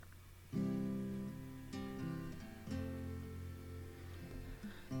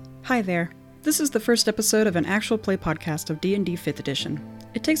Hi there. This is the first episode of an actual play podcast of D&D 5th Edition.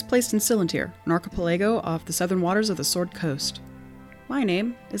 It takes place in Silentir, an archipelago off the southern waters of the Sword Coast. My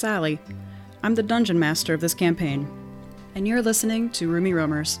name is Allie. I'm the dungeon master of this campaign, and you're listening to Roomy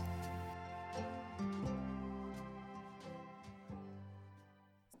Roamers.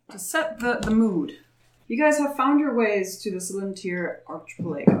 To set the mood, you guys have found your ways to the Silentir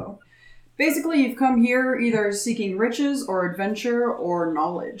archipelago. Basically, you've come here either seeking riches or adventure or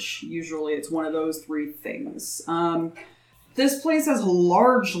knowledge. Usually it's one of those three things. This place has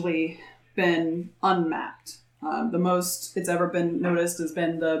largely been unmapped. The most it's ever been noticed has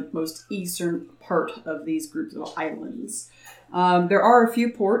been the most eastern part of these groups of islands. There are a few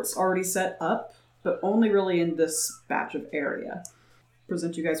ports already set up, but only really in this batch of area.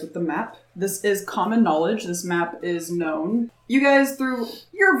 Present you guys with the map. This is common knowledge. This map is known. You guys, through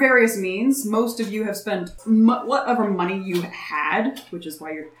your various means, most of you have spent whatever money you had, which is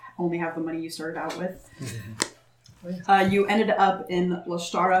why you only have the money you started out with. You ended up in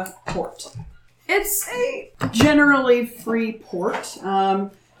Lashtara Port. It's a generally free port.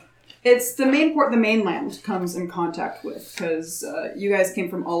 It's the main port the mainland comes in contact with, because you guys came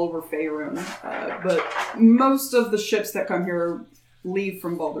from all over Faerun, but most of the ships that come here leave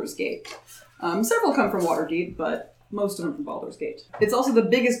from Baldur's Gate. Several come from Waterdeep, but most of them from Baldur's Gate. It's also the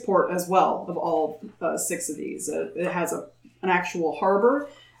biggest port as well of all 6 of these. It has an actual harbor,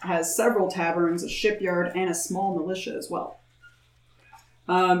 it has several taverns, a shipyard, and a small militia as well.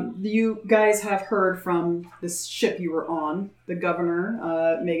 You guys have heard from this ship you were on, the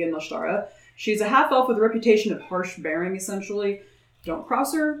governor, Megan Lashtara. She's a half-elf with a reputation of harsh bearing, essentially. Don't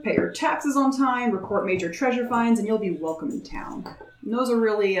cross her, pay her taxes on time, report major treasure finds, and you'll be welcome in town. And those are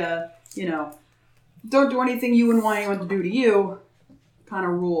really, don't do anything you wouldn't want anyone to do to you kind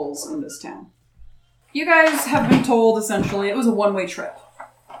of rules in this town. You guys have been told, essentially, it was a one-way trip.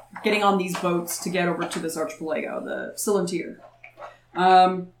 Getting on these boats to get over to this archipelago, the Silentir.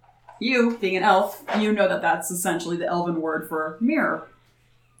 You, being an elf, you know that that's essentially the elven word for mirror.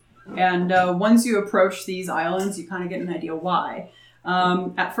 And once you approach these islands, you kind of get an idea why.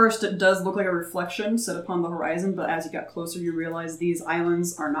 At first, it does look like a reflection set upon the horizon, but as you got closer, you realize these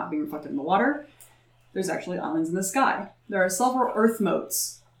islands are not being reflected in the water. There's actually islands in the sky. There are several earth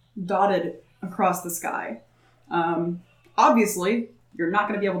motes dotted across the sky. Obviously, you're not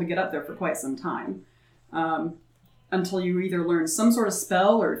going to be able to get up there for quite some time, until you either learn some sort of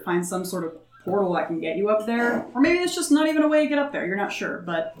spell or find some sort of portal that can get you up there, or maybe it's just not even a way to get up there, you're not sure,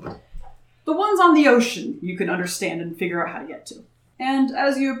 but the ones on the ocean you can understand and figure out how to get to. And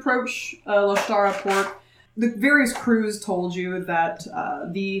as you approach Lashtara Port, the various crews told you that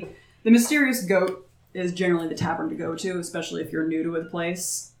the Mysterious Goat is generally the tavern to go to, especially if you're new to a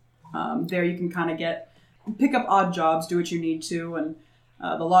place. There you can kind of pick up odd jobs, do what you need to, and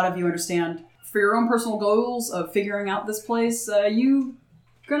a lot of you understand for your own personal goals of figuring out this place, you're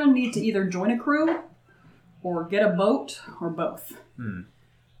going to need to either join a crew or get a boat or both.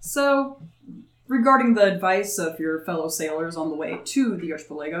 So, regarding the advice of your fellow sailors on the way to the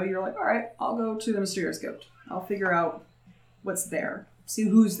archipelago, you're like, all right, I'll go to the Mysterious Goat. I'll figure out what's there, see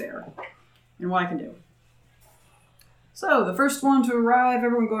who's there, and what I can do. So, the first one to arrive,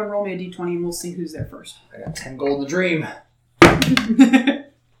 everyone go and roll me a d20 and we'll see who's there first. I got 10 gold in the dream. I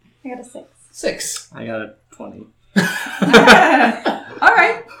got a 6. 6. I got a 20. All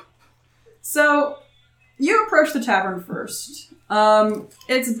right. So, you approach the tavern first.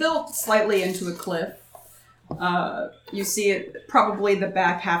 It's built slightly into a cliff. You see it, probably the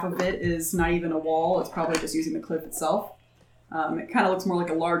back half of it is not even a wall. It's probably just using the cliff itself. It kind of looks more like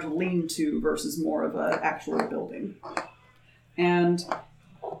a large lean-to versus more of an actual building. And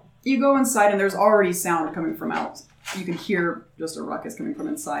you go inside and there's already sound coming from out. You can hear just a ruckus coming from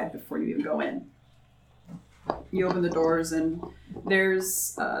inside before you even go in. You open the doors and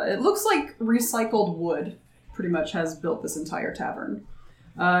there's, it looks like recycled wood pretty much has built this entire tavern.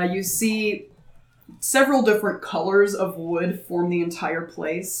 You see several different colors of wood form the entire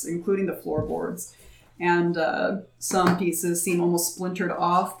place, including the floorboards. And some pieces seem almost splintered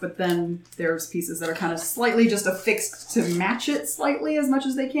off, but then there's pieces that are kind of slightly just affixed to match it slightly as much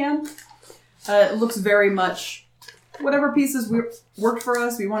as they can. It looks very much, whatever pieces worked for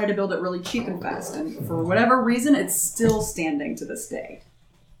us, we wanted to build it really cheap and fast. And for whatever reason, it's still standing to this day.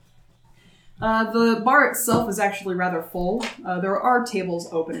 The bar itself is actually rather full. There are tables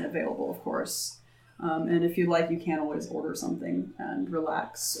open and available, of course. And if you'd like, you can always order something and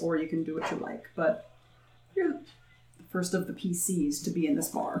relax, or you can do what you like. But you're the first of the PCs to be in this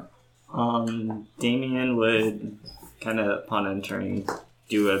bar. Damien would kind of, upon entering,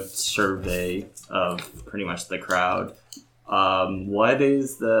 do a survey of pretty much the crowd. What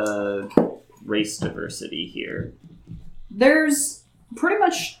is the race diversity here? There's pretty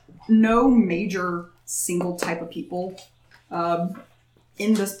much no major single type of people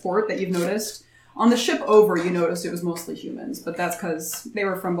in this port that you've noticed. On the ship over, you noticed it was mostly humans, but that's because they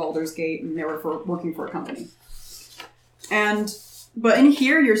were from Baldur's Gate and they were working for a company. But in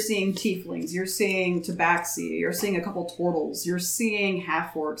here, you're seeing tieflings, you're seeing tabaxi, you're seeing a couple turtles, you're seeing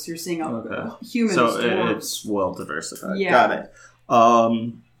half-orcs, you're seeing humans. So dwarves. it's well diversified. Yeah. Got it.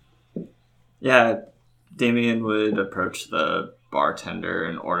 Yeah, Damien would approach the bartender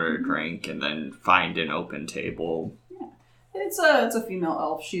and order a drink and then find an open table. It's a female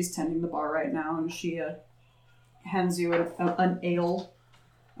elf. She's tending the bar right now, and she hands you an ale.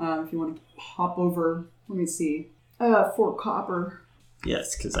 If you want to hop over, let me see. 4 copper.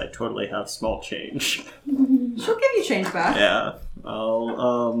 Yes, because I totally have small change. She'll give you change back. Yeah,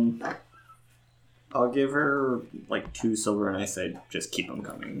 I'll give her like 2 silver, and I say just keep them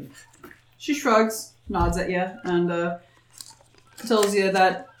coming. She shrugs, nods at you, and tells you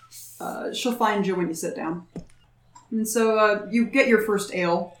that she'll find you when you sit down. And so you get your first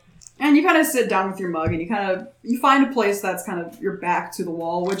ale, and you kind of sit down with your mug, and you find a place that's kind of your back to the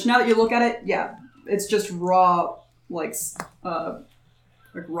wall. Which now that you look at it, yeah, it's just raw, like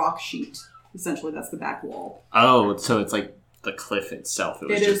rock sheet. Essentially, that's the back wall. Oh, so it's like the cliff itself.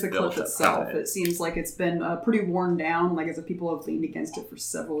 It is the cliff itself. It seems like it's been pretty worn down, like as if people have leaned against it for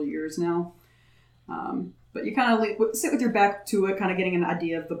several years now. But you kind of sit with your back to it, kind of getting an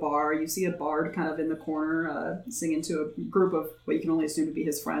idea of the bar. You see a bard kind of in the corner singing to a group of what you can only assume to be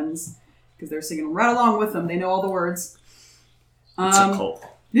his friends, because they're singing right along with him. They know all the words. It's a cult.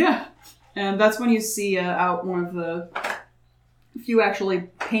 Yeah. And that's when you see out one of the few actually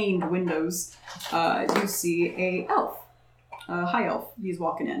paned windows, you see a high elf. He's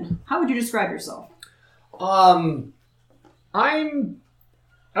walking in. How would you describe yourself?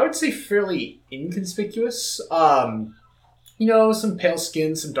 I would say fairly inconspicuous. Some pale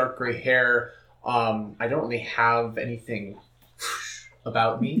skin, some dark gray hair. I don't really have anything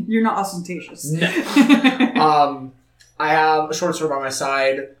about me. You're not ostentatious. No. I have a short sword by my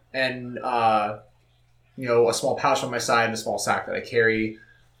side and, a small pouch on my side and a small sack that I carry.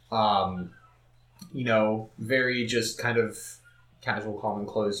 Very just kind of casual, common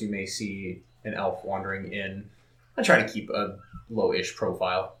clothes you may see an elf wandering in. I try to keep a low-ish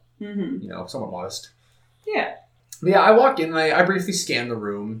profile, somewhat modest. Yeah. But yeah, I walk in and I briefly scan the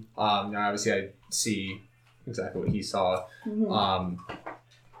room. Obviously, I see exactly what he saw. Mm-hmm.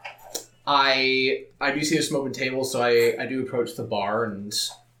 I do see some open tables, so I do approach the bar and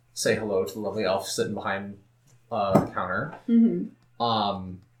say hello to the lovely elf sitting behind the counter. Mm-hmm.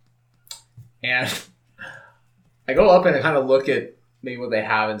 And I go up and I kind of look at maybe what they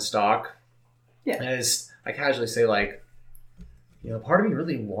have in stock. Yeah. And I casually say, like, part of me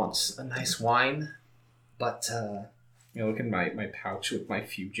really wants a nice wine, but, look in my pouch with my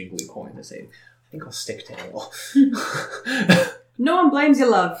few jingly coins and say, I think I'll stick to ale. No one blames you,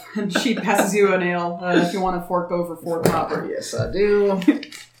 love. And she passes you an ale if you want to fork over 4 copper. Yes, I do.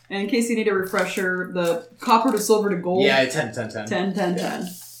 And in case you need a refresher, the copper to silver to gold. Yeah, 10. 10.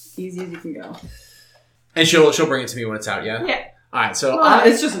 Easy as you can go. And she'll bring it to me when it's out, yeah? Yeah. Alright, so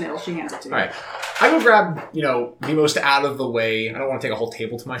it's just an ale. She hands it to you. Alright. I go grab, the most out of the way. I don't want to take a whole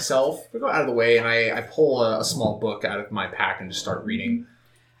table to myself. I go out of the way and I pull a small book out of my pack and just start reading.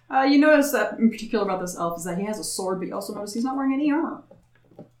 You notice that in particular about this elf is that he has a sword, but you also notice he's not wearing any armor.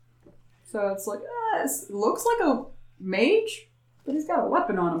 So it's like, it looks like a mage, but he's got a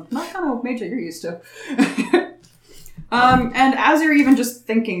weapon on him. Not kind of mage that you're used to. And as you're even just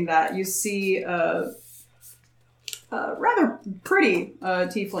thinking that, you see a rather pretty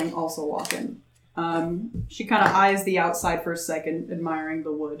tiefling also walk in. She kind of eyes the outside for a second, admiring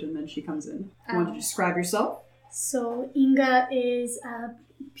the wood, and then she comes in. You want to describe yourself? So Inga is a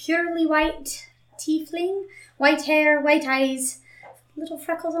purely white tiefling. White hair, white eyes, little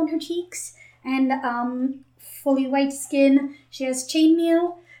freckles on her cheeks, and fully white skin. She has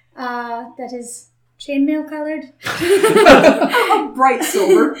chainmail that is chainmail colored. Bright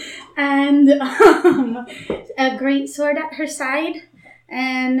silver. And a great sword at her side.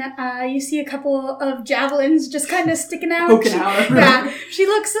 And you see a couple of javelins just kind of sticking out. Poking out. Yeah. She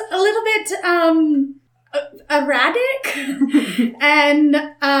looks a little bit erratic and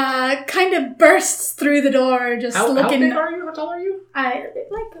kind of bursts through the door just looking. How big are you? How tall are you? I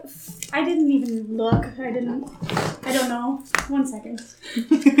didn't even look. I don't know. 1 second.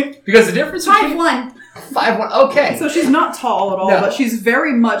 Because the difference between 5'1". 5'1". Okay. So she's not tall at all, No. but she's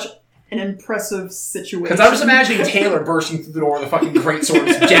very much an impressive situation. Because I was imagining Taylor bursting through the door with a fucking greatsword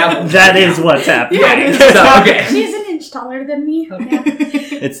and javelin. That is what's happening. Yeah. So, okay. She's an inch taller than me.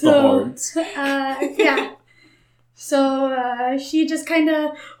 It's the hordes. Yeah. So she just kind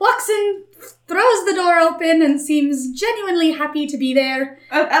of walks in, throws the door open, and seems genuinely happy to be there.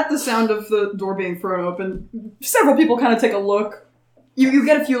 At the sound of the door being thrown open, several people kind of take a look. You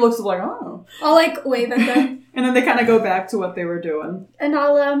get a few looks of like, oh. I'll like wave at them. And then they kind of go back to what they were doing. And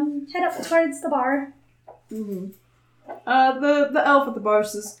I'll head up towards the bar. Mm-hmm. The elf at the bar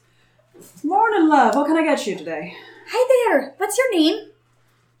says, "Morning, love. What can I get you today?" Hi there. What's your name?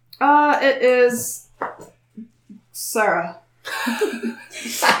 It is Sarah.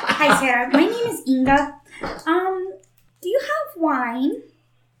 Hi, Sarah. My name is Inga. Do you have wine?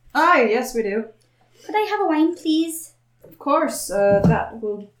 Aye, yes, we do. Could I have a wine, please? Of course. That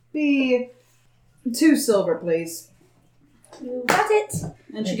will be 2 silver, please. You got it.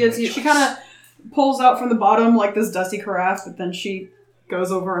 And she kind of pulls out from the bottom like this dusty carafe, but then she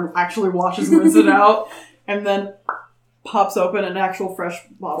goes over and actually washes and rinses it out, and then pops open an actual fresh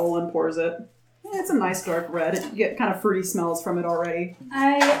bottle and pours it. It's a nice dark red. You get kind of fruity smells from it already.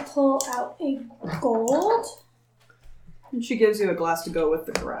 I pull out a gold. And she gives you a glass to go with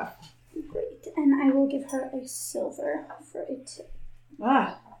the carafe. Great. And I will give her a silver for it.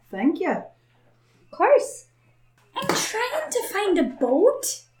 Ah, thank you. Of course. I'm trying to find a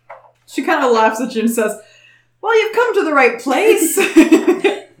boat. She kind of laughs at you and says, "Well, you've come to the right place."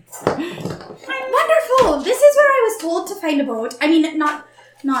 Wonderful. This is where I was told to find a boat. I mean, not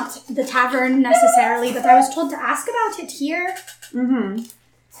the tavern necessarily, but I was told to ask about it here. Mm-hmm.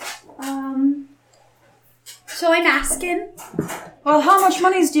 So I'm asking. Well, how much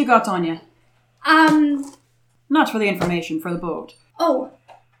monies do you got on you? Not for the information, for the boat. Oh,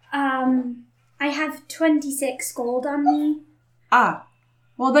 I have 26 gold on me. Ah.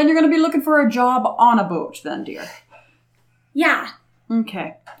 Well, then you're going to be looking for a job on a boat then, dear. Yeah.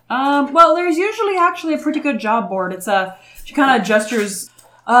 Okay. Well, there's usually actually a pretty good job board. It's she kind of gestures.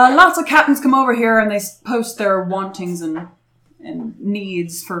 Lots of captains come over here and they post their wantings and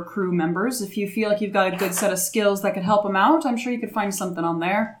needs for crew members. If you feel like you've got a good set of skills that could help them out, I'm sure you could find something on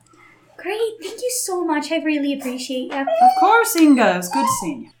there. Great. Thank you so much. I really appreciate you. Of course, Inga. It's good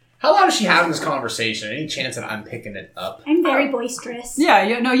seeing you. How long is she having this conversation? Any chance that I'm picking it up? I'm very boisterous. Yeah,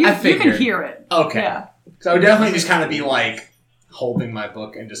 you can figured. hear it. Okay. Yeah. So I would definitely just kind of be like holding my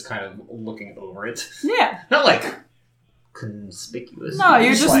book and just kind of looking over it. Yeah. Not like conspicuous. No,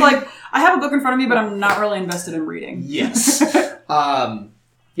 you're just like, I have a book in front of me, but I'm not really invested in reading. Yes.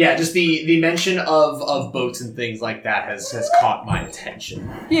 Yeah, just the mention of boats and things like that has caught my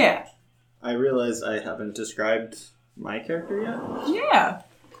attention. Yeah. I realize I haven't described my character yet. Yeah.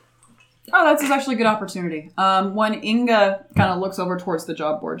 Oh, that's actually a good opportunity. When Inga kind of looks over towards the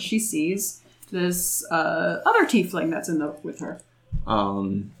job board, she sees this other tiefling that's with her.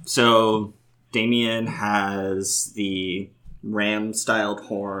 So Damien has the ram-styled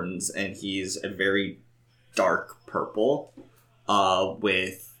horns, and he's a very dark purple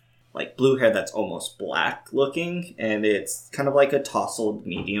with like blue hair that's almost black looking, and it's kind of like a tousled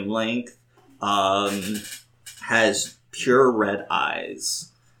medium length. Has pure red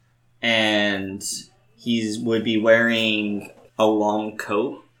eyes, and would be wearing a long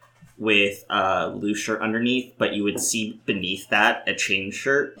coat with a loose shirt underneath, but you would see beneath that a chain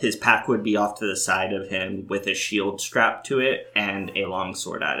shirt. His pack would be off to the side of him with a shield strapped to it and a long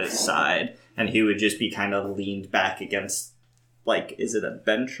sword at his side, and he would just be kind of leaned back against, like, is it a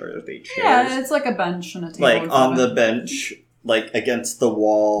bench or are they chairs? Yeah, it's like a bench and a table. Like, on the bench, like, against the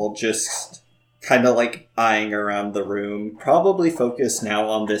wall, just kind of, like, eyeing around the room. Probably focused now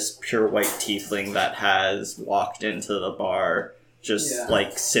on this pure white tiefling that has walked into the bar, just,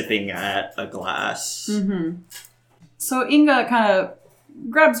 like, sipping at a glass. Mm-hmm. So Inga kind of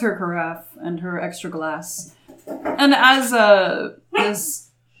grabs her carafe and her extra glass. And as this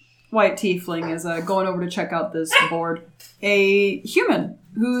white tiefling is going over to check out this board, a human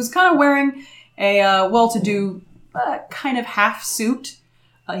who's kind of wearing a well-to-do kind of half suit.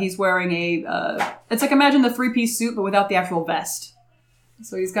 He's wearing it's like, imagine the 3-piece suit, but without the actual vest.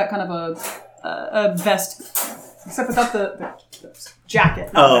 So he's got kind of a vest, except without the jacket.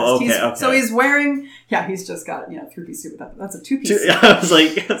 Oh, vest. okay. So he's wearing, he's just got, 3-piece suit without, that's a 2-piece suit. I was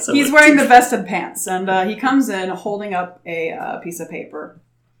like... He's wearing the vest and pants, and he comes in holding up a piece of paper.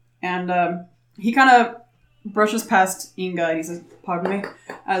 And he kind of brushes past Inga, and he says, "Pardon me,"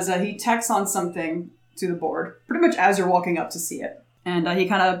 as he tacks on something to the board, pretty much as you're walking up to see it. And he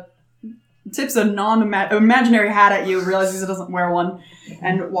kind of tips a imaginary hat at you, realizes he doesn't wear one,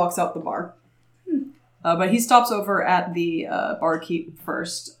 and walks out the bar. But he stops over at the barkeep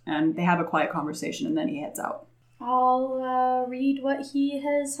first, and they have a quiet conversation, and then he heads out. I'll read what he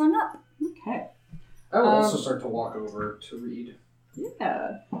has hung up. Okay. I will also start to walk over to read.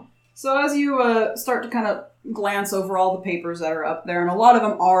 Yeah. So as you start to kind of glance over all the papers that are up there, and a lot of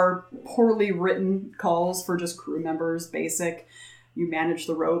them are poorly written calls for just crew members, basic. You manage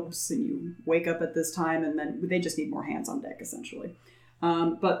the ropes, and you wake up at this time, and then they just need more hands on deck, essentially.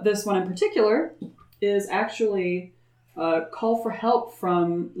 But this one in particular is actually a call for help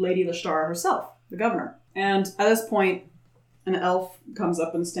from Lady Lashara herself, the governor. And at this point, an elf comes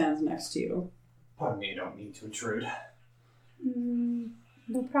up and stands next to you. Pardon me, I don't mean to intrude.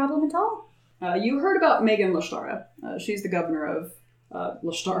 No problem at all. You heard about Megan Lashara. She's the governor of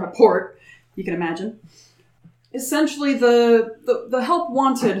Lashara Port, you can imagine. Essentially, the help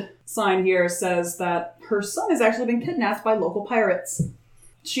wanted sign here says that her son has actually been kidnapped by local pirates.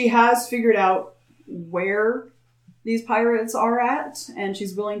 She has figured out where these pirates are at, and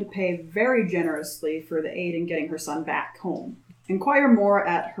she's willing to pay very generously for the aid in getting her son back home. Inquire more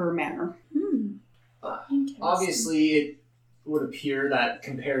at her manor. Obviously, it would appear that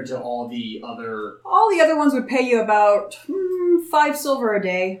compared to all the other ones would pay you about 5 silver a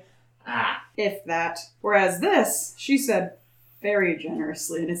day. If that. Whereas this, she said very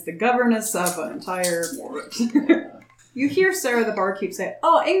generously, and it's the governess of an entire port. You hear Sarah the barkeep say,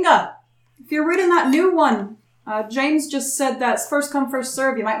 "Oh, Inga, if you're reading that new one, James just said that's first come, first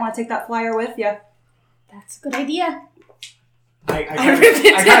serve. You might want to take that flyer with you." That's a good idea. I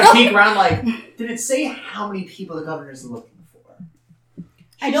kind of peek around like, did it say how many people the governor's looking for?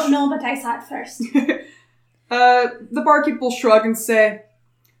 I don't know, but I saw it first. The barkeep will shrug and say,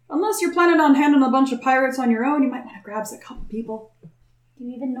 "Unless you're planning on handling a bunch of pirates on your own, you might want to grab a couple people." Do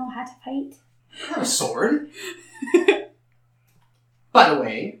you even know how to fight? I have a sword. By the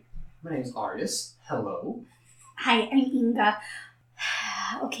way, my name's Artis. Hello. Hi, I'm Inga.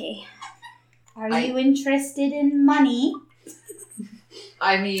 Okay. Are you interested in money?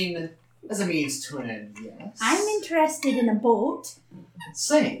 I mean, as a means to an end, yes. I'm interested in a boat.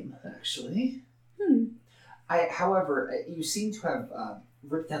 Same, actually. However, you seem to have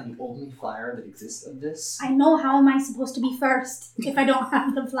ripped down the only flyer that exists of this. I know. How am I supposed to be first if I don't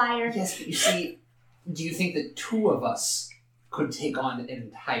have the flyer? Yes, but you see, do you think that 2 of us could take on an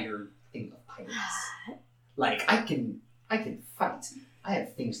entire thing of pirates? Like, I can fight. I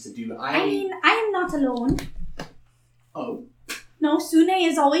have things to do. I mean, I am not alone. Oh. No, Sune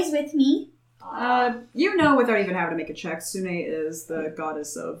is always with me. You know without even having to make a check, Sune is the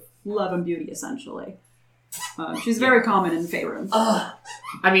goddess of love and beauty, essentially. She's very common in Faerun.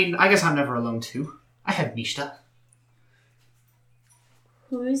 I mean, I guess I'm never alone, too. I have Mishta.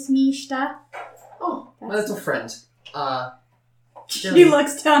 Who's Mishta? Oh, my little friend. She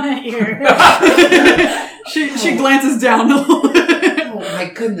looks down at her. she glances down a little bit. Oh my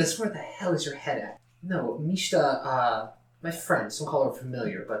goodness, where the hell is your head at? No, Mishta, my friend. Some call her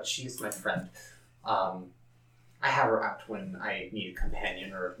familiar, but she's my friend. I have her out when I need a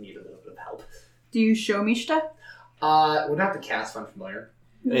companion or need a little bit of help. Do you show Mishta? Would have to cast Find Familiar.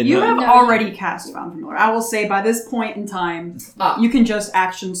 You have already cast Found Familiar. I will say by this point in time, you can just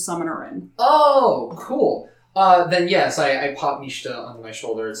action summon her in. Oh, cool. Then yes, I pop Mishta onto my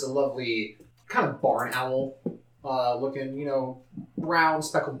shoulder. It's a lovely kind of barn owl looking, brown,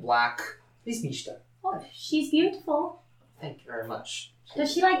 speckled black. It's Mishta. Oh, she's beautiful. Thank you very much.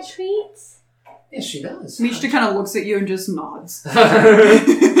 Does she like treats? Yes, she does. Mishta kind of looks at you and just nods.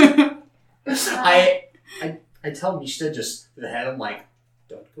 I tell Mishta just the head, I'm like,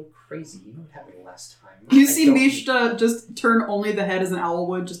 don't go crazy. You know what happened last time. You see Mishta just turn only the head as an owl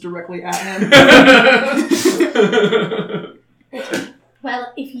would, just directly at him.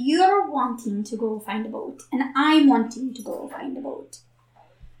 Well, if you're wanting to go find a boat, and I'm wanting to go find a boat,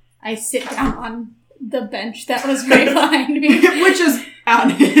 I sit down on the bench that was right behind me. Which is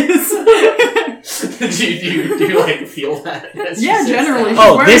on his. do you feel that? Yeah, generally.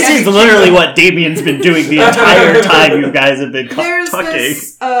 Oh, this is literally what Damien's been doing the entire time you guys have been There's talking.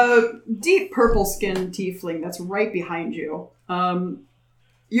 this deep purple-skinned tiefling that's right behind you.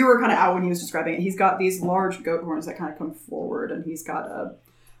 You were kind of out when he was describing it. He's got these large goat horns that kind of come forward, and he's got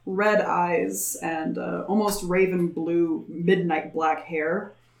red eyes and almost raven blue, midnight black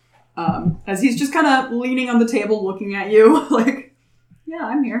hair. As he's just kind of leaning on the table looking at you, like, yeah,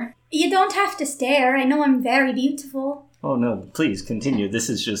 I'm here. You don't have to stare. I know I'm very beautiful. Oh no, please continue. This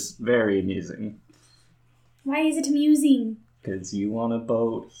is just very amusing. Why is it amusing? Because you want a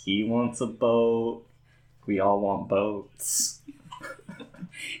boat, he wants a boat, we all want boats.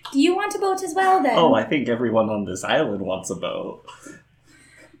 Do you want a boat as well, then? Oh, I think everyone on this island wants a boat.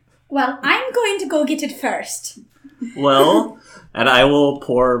 Well, I'm going to go get it first. Well, and I will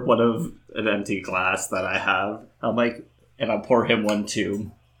pour an empty glass that I have. And I'll pour him one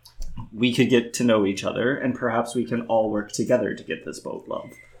too. we could get to know each other, and perhaps we can all work together to get this boat,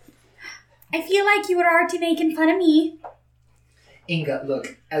 love. I feel like you were already making fun of me. Inga,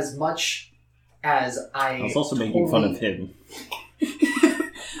 look, as much as I was also making fun of him.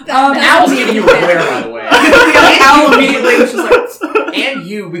 The owl gave you aware, by the way. The owl immediately was just like, and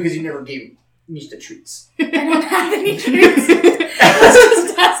you, because you never gave Mishta treats. I don't have any treats. I was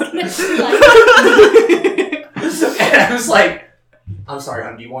just asking if she liked And I was like, I'm sorry,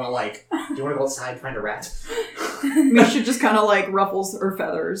 hon, do you want to go outside and find a rat? Misha just kind of like ruffles her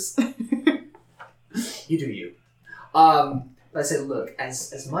feathers. You do you. But I said, look,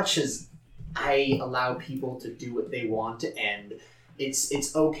 as much as I allow people to do what they want, and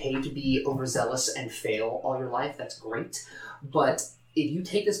it's okay to be overzealous and fail all your life, that's great. But if you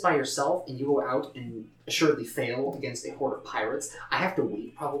take this by yourself and you go out and assuredly fail against a horde of pirates, I have to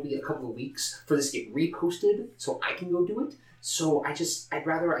wait probably a couple of weeks for this to get reposted so I can go do it. So I'd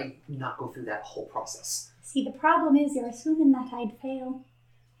rather I not go through that whole process. See, the problem is you're assuming that I'd fail.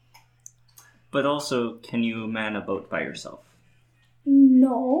 But also, can you man a boat by yourself?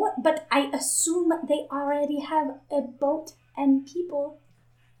 No, but I assume they already have a boat and people.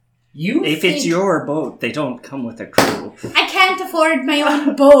 If it's your boat, they don't come with a crew. I can't afford my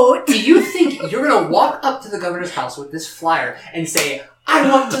own boat. Do you think you're going to walk up to the governor's house with this flyer and say, I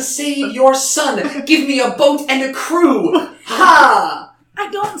want to save your son, give me a boat and a crew? Ha!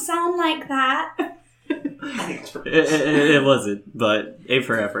 I don't sound like that. I think it's pretty It wasn't, but A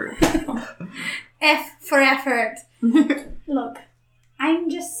for effort. F for effort. Look, I'm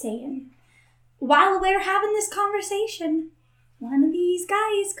just saying, while we're having this conversation, one of these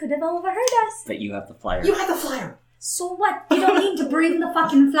guys could have overheard us. But you have the flyer. You have the flyer. So what? You don't need to bring the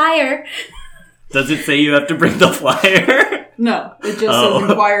fucking flyer. Does it say you have to bring the flyer? No, it just says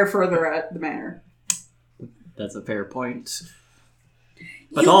inquire further at the manor. That's a fair point.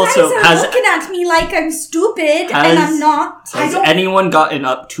 But you also, guys are looking at me like I'm stupid, and I'm not. Has anyone gotten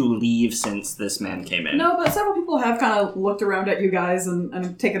up to leave since this man came in? No, but several people have kind of looked around at you guys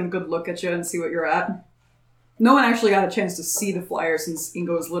and taken a good look at you and see what you're at. No one actually got a chance to see the flyer since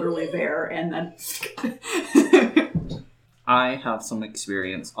Ingo was literally there, and then... I have some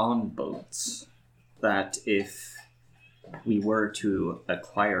experience on boats that if we were to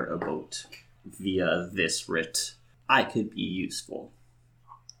acquire a boat via this writ, I could be useful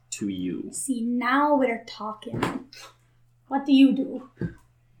to you. See, now we're talking. What do you do?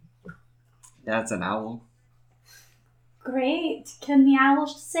 That's an owl. Great. Can the owl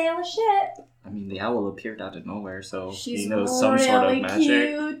sail a ship? I mean, the owl appeared out of nowhere, so She's he knows some sort of magic.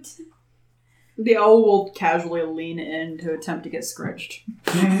 Cute. The owl will casually lean in to attempt to get scratched.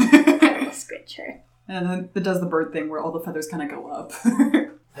 I will scratch her. And then it does the bird thing where all the feathers kind of go up.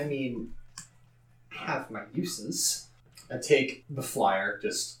 I mean, I have my uses. I take the flyer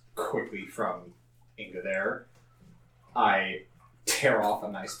just quickly from Inga there. I tear off a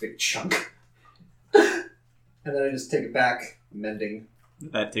nice big chunk. And then I just take it back, mending.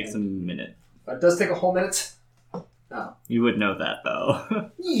 That takes a minute. It does take a whole minute. Oh. You would know that, though.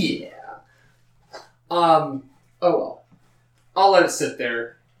 Yeah. Oh well. I'll let it sit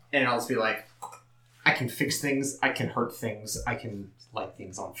there, and I'll just be like, I can fix things, I can hurt things, I can light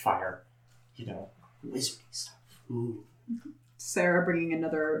things on fire. You know, wizardy stuff. Ooh. Sarah, bringing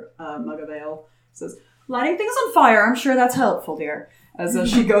another mug of ale, says, lighting things on fire, I'm sure that's helpful, dear. As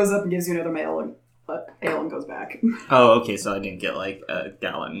she goes up and gives you another ale and goes back. Oh, okay, so I didn't get, like, a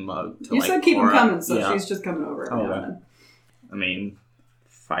gallon mug to, You said keep them pour coming, out. so Yeah. she's just coming over every now and then. I mean,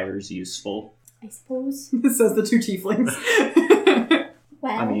 fire's useful. I suppose. Says the two tieflings.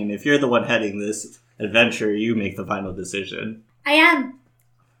 Well, I mean, if you're the one heading this adventure, you make the final decision. I am.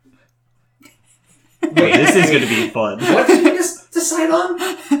 Wait, this is going to be fun. What did we just decide on?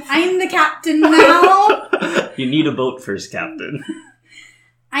 I'm the captain now. You need a boat first, Captain.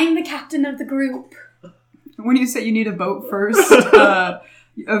 I'm the captain of the group. When you say you need a boat first, a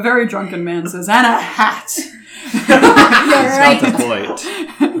very drunken man says, and a hat! You're That's not right.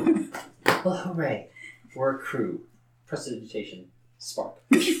 the point. Well, hooray. We're a crew. Prestidigitation. Spark.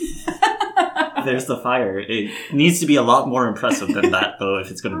 There's the fire. It needs to be a lot more impressive than that, though, if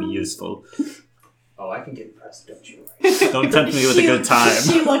it's going to be useful. Oh, I can get impressed, don't you worry. Don't tempt me with a good time.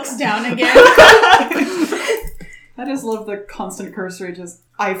 She looks down again. I just love the constant cursory, just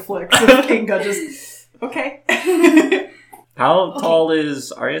eye flicks of Kinga, just, okay. How tall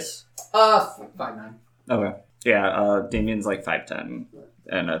is Arius? 5'9". Okay. Yeah, Damien's like 5'10",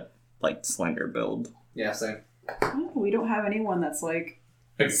 and a, like, slender build. Yeah, same. Oh, we don't have anyone that's like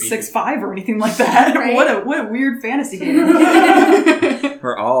Big 6'5" or anything like that. Right? What a weird fantasy game.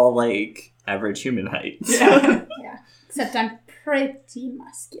 We're all, like, average human heights. Yeah. Yeah. Except I'm pretty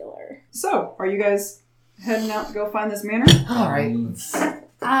muscular. So, are you guys heading out to go find this manor? All right.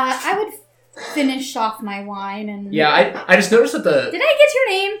 I would finish off my wine and... Yeah, I just noticed that Did I get your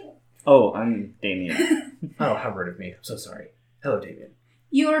name? Oh, I'm Damien. Oh, how rude of me. I'm so sorry. Hello, David.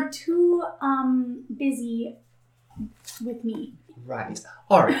 You're too, busy with me. Right.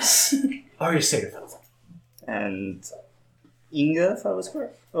 Aris. Aris Sagerfeld. And Inga, if I was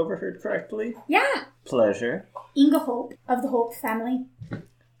overheard correctly. Yeah, Pleasure. Inga Hope of the Hope family.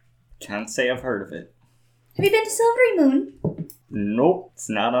 Can't say I've heard of it. Have you been to Silvery Moon? Nope, it's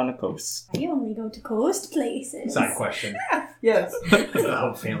not on the coast. You only go to coast places. Side question. Yes. Is the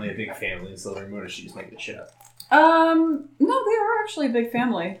Hope family a big family in Silver Moon, or she just making shit up? No, they are actually a big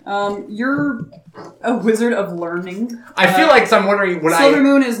family. You're a wizard of learning. I feel like I'm wondering when Silver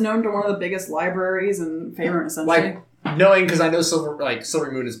Moon is known to one of the biggest libraries in Faerun, essentially. like knowing because I know Silver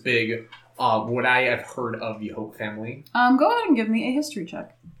Moon is big. Would I have heard of the Hope family? Go ahead and give me a history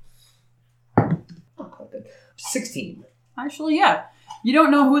check. Oh, good. 16. Actually, yeah. You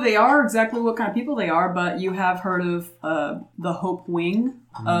don't know who they are, exactly what kind of people they are, but you have heard of the Hope Wing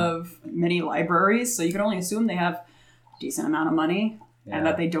of many libraries, so you can only assume they have a decent amount of money and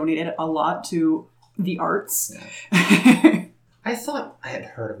that they donated a lot to the arts. Yeah. I thought I had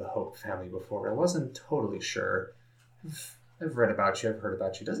heard of the Hope family before, but I wasn't totally sure. I've read about you, I've heard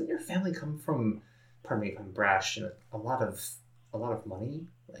about you. Doesn't your family come from, pardon me if I'm brash, a lot of money?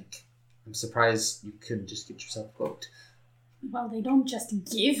 Like, I'm surprised you couldn't just get yourself booked. Well, they don't just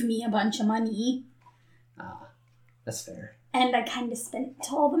give me a bunch of money. Ah, that's fair. And I kind of spent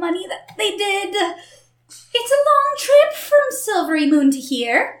all the money that they did. It's a long trip from Silvery Moon to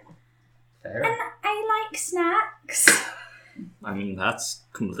here. Fair. And I like snacks. I mean, that's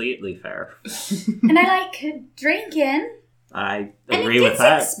completely fair. And I like drinking. I And agree it with gets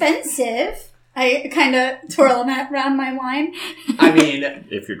that. expensive. I kind of twirl around my wine. I mean,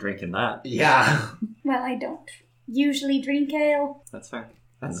 If you're drinking that, yeah. Well, I don't usually drink ale. that's fair.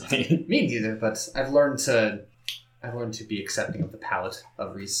 That's Me neither, but I've learned to be accepting of the palate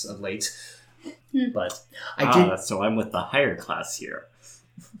of Reese of late. But so I'm with the higher class here.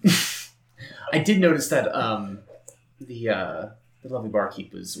 I did notice that the lovely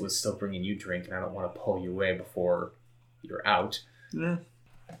barkeep was still bringing you drink, and I don't want to pull you away before you're out. Yeah.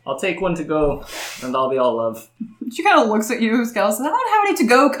 I'll take one to go, and I'll be all love. She kind of looks at you, Scal, says, I don't have any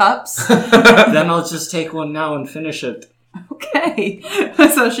to-go cups. Then I'll just take one now and finish it. Okay.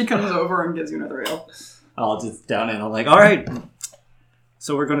 So she comes over and gives you another ale. I'll just down and I'm like, all right.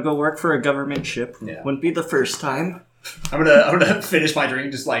 So we're gonna go work for a government ship. Yeah. Wouldn't be the first time. I'm gonna finish my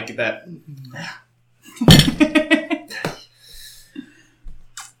drink just like that.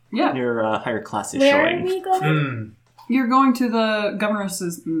 Yeah. Your higher class is Where showing. are we going? You're going to the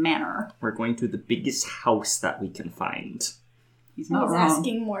governess's manor. We're going to the biggest house that we can find. He's I not was wrong.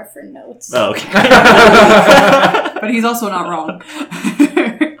 asking more for notes. Oh, okay. But he's also not wrong.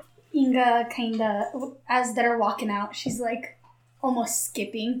 Inga kinda, as they're walking out, she's like almost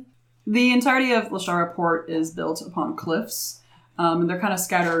skipping. The entirety of Lashara Port is built upon cliffs. And they're kind of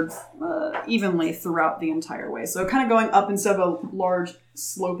scattered evenly throughout the entire way. So kind of going up instead of a large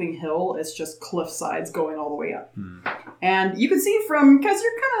sloping hill, it's just cliff sides going all the way up. And you can see from, because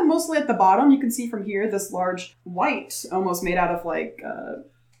you're kind of mostly at the bottom, you can see from here this large white, almost made out of like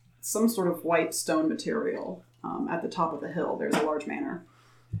some sort of white stone material at the top of the hill. There's a large manor.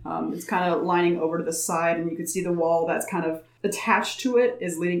 It's kind of lining over to the side, and you can see the wall that's kind of attached to it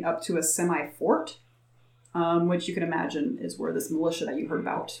is leading up to a semi-fort. Which you can imagine is where this militia that you heard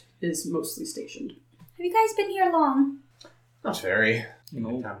about is mostly stationed. Have you guys been here long? Not very. No.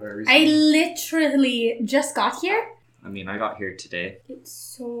 Not very I recently. literally just got here. I mean, I got here today. It's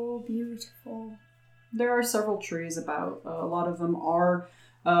so beautiful. There are several trees about. A lot of them are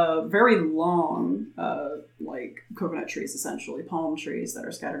very long, like coconut trees, essentially, palm trees that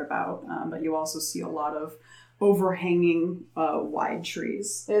are scattered about. But you also see a lot of overhanging wide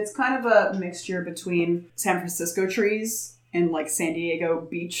trees. It's kind of a mixture between San Francisco trees and like San Diego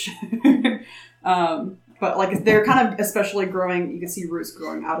beach. But like they're kind of especially growing, you can see roots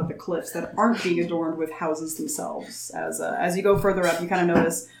growing out of the cliffs that aren't being adorned with houses themselves. As you go further up, you kind of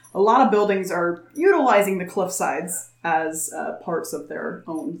notice a lot of buildings are utilizing the cliff sides as parts of their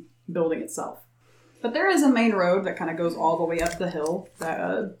own building itself. But there is a main road that kind of goes all the way up the hill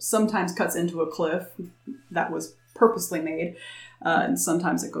that sometimes cuts into a cliff that was purposely made, and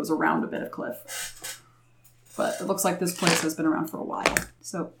sometimes it goes around a bit of cliff. But it looks like this place has been around for a while.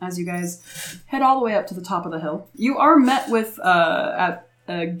 So as you guys head all the way up to the top of the hill, you are met with at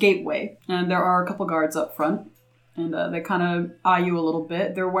a gateway, and there are a couple guards up front, and they kind of eye you a little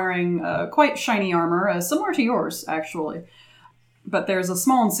bit. They're wearing quite shiny armor, similar to yours, actually. but there's a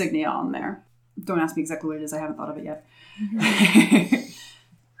small insignia on there. Don't ask me exactly what it is. I haven't thought of it yet.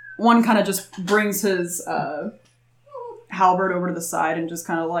 One kind of just brings his halberd over to the side and just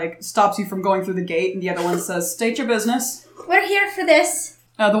kind of like stops you from going through the gate, and the other one says, "State your business." We're here for this.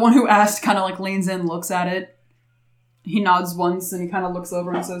 The one who asked kind of like leans in, looks at it. He nods once and he kind of looks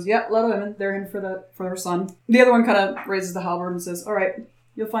over and says, "Yep, let them in. They're in for her son." The other one kind of raises the halberd and says, "All right,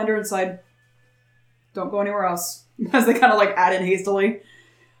 you'll find her inside. Don't go anywhere else." As they kind of like add in hastily.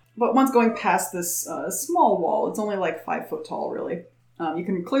 But once going past this small wall, it's only like 5 foot tall, really. You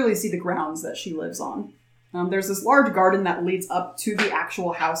can clearly see the grounds that she lives on. There's this large garden that leads up to the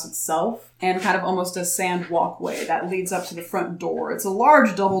actual house itself, and kind of almost a sand walkway that leads up to the front door. It's a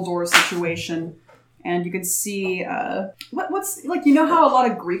large double door situation, and you can see what's like, you know how a lot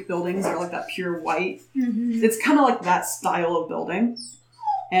of Greek buildings are like that pure white? Mm-hmm. It's kind of like that style of building.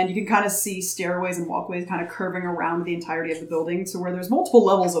 And you can kind of see stairways and walkways kind of curving around the entirety of the building to where there's multiple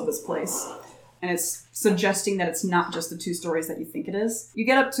levels of this place. And it's suggesting that it's not just the 2 stories that you think it is. You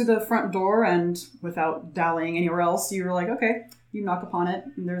get up to the front door, and without dallying anywhere else, you're like, okay, you knock upon it,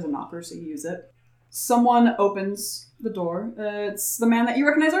 and there's a knocker, so you use it. Someone opens the door. It's the man that you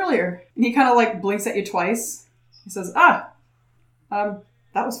recognized earlier. And he kind of like blinks at you twice. He says, that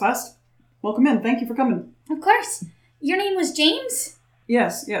was fast. Welcome in. Thank you for coming. Of course. Your name was James?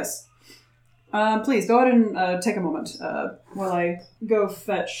 Yes. Please, go ahead and take a moment while I go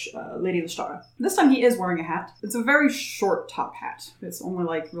fetch Lady Lashara. This time he is wearing a hat. It's a very short top hat. It's only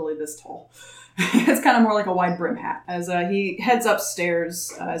like really this tall. It's kind of more like a wide brim hat. As he heads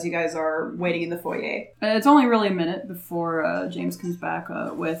upstairs as you guys are waiting in the foyer. It's only really a minute before James comes back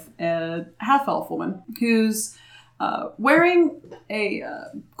with a half-elf woman who's wearing a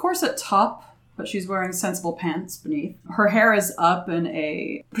corset top, but she's wearing sensible pants beneath. Her hair is up in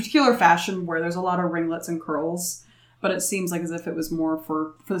a particular fashion where there's a lot of ringlets and curls, but it seems like as if it was more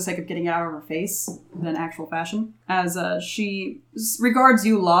for the sake of getting it out of her face than actual fashion. As she regards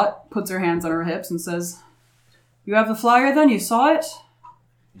you lot, puts her hands on her hips and says, "You have the flyer then? You saw it?"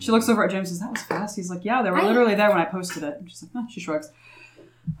 She looks over at James and says, "That was fast." He's like, "Yeah, they were literally there when I posted it." And she's like, she shrugs.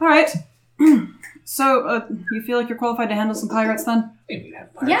 "All right. So, you feel like you're qualified to handle some pirates then?" Maybe you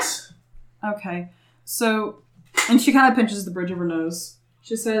have pirates. Yeah. Okay, so, and she kind of pinches the bridge of her nose.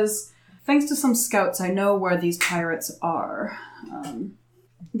 She says, "Thanks to some scouts, I know where these pirates are.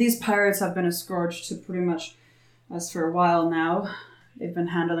 These pirates have been a scourge to pretty much us for a while now. They've been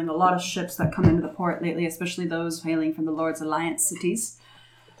handling a lot of ships that come into the port lately, especially those hailing from the Lord's Alliance cities.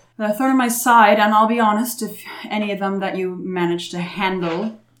 They're a thorn in my side, and I'll be honest, if any of them that you manage to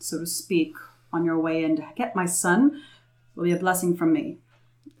handle, so to speak, on your way in to get my son, will be a blessing from me.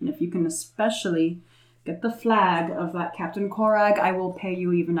 And if you can especially get the flag of that Captain Korag, I will pay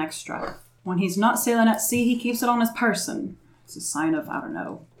you even extra. When he's not sailing at sea, he keeps it on his person. It's a sign of, I don't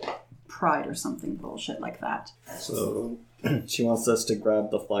know, pride or something bullshit like that." So she wants us to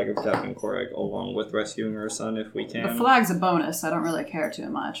grab the flag of Captain Korag along with rescuing her son if we can. The flag's a bonus. I don't really care too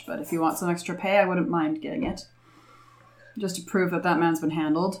much, but if you want some extra pay, I wouldn't mind getting it. Just to prove that man's been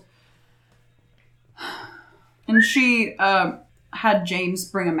handled. And she had James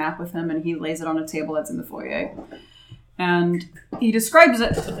bring a map with him, and he lays it on a table that's in the foyer. And he describes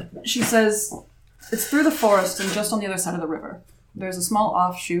it. She says, "It's through the forest and just on the other side of the river. There's a small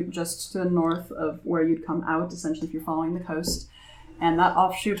offshoot just to the north of where you'd come out, essentially, if you're following the coast. And that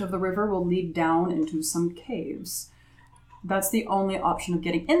offshoot of the river will lead down into some caves. That's the only option of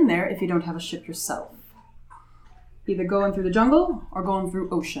getting in there if you don't have a ship yourself. Either going through the jungle or going through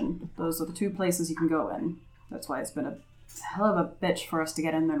ocean. Those are the 2 places you can go in. That's why it's been a hell of a bitch for us to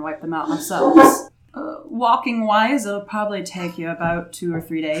get in there and wipe them out ourselves. Walking-wise, it'll probably take you about 2 or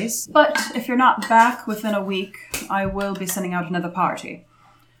 3 days. But if you're not back within a week, I will be sending out another party.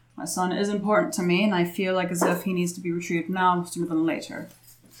 My son is important to me, and I feel like as if he needs to be retrieved now sooner than later."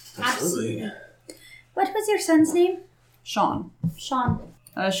 Absolutely. What was your son's name? Sean. Sean.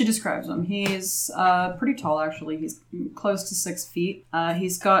 She describes him. He's pretty tall, actually. He's close to 6 feet.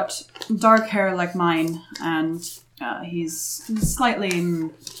 He's got dark hair like mine, and he's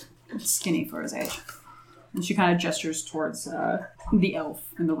slightly skinny for his age. And she kind of gestures towards the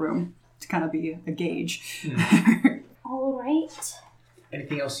elf in the room to kind of be a gauge. All right.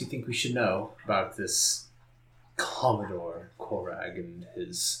 Anything else you think we should know about this Commodore Korag and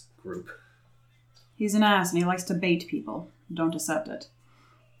his group? He's an ass, and he likes to bait people. Don't accept it.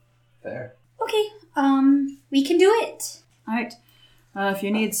 Fair. Okay, we can do it. All right. If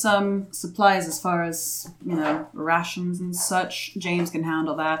you need some supplies as far as, rations and such, James can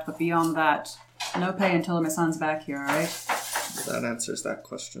handle that. But beyond that, no pay until my son's back here, all right? That answers that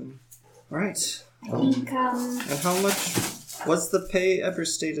question. All right. I think, And how much Was the pay ever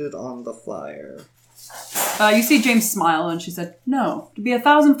stated on the flyer? You see James smile, and she said, "No, it'll be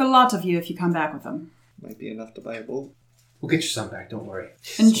 1,000 for the lot of you if you come back with them." Might be enough to buy a boat. We'll get your son back, don't worry.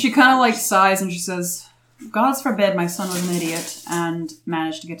 And she kind of like sighs, and she says, "Gods forbid my son was an idiot and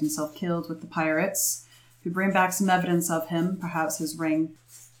managed to get himself killed with the pirates. If you bring back some evidence of him, perhaps his ring,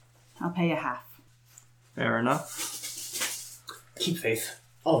 I'll pay you half." Fair enough. Keep faith.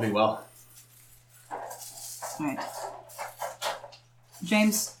 All will be well. Alright.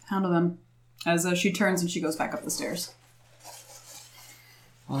 James, handle them. As she turns and she goes back up the stairs.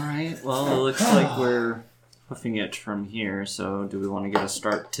 Alright, well, it looks like we're hoofing it from here, so do we want to get a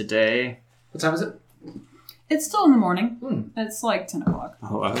start today? What time is it? It's still in the morning. It's like 10 o'clock.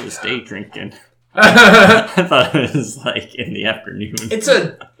 Oh, I was day drinking. I thought it was like in the afternoon. It's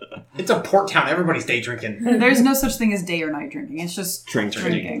a port town. Everybody's day drinking. There's no such thing as day or night drinking. It's just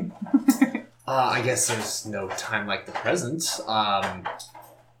Drinking. I guess there's no time like the present.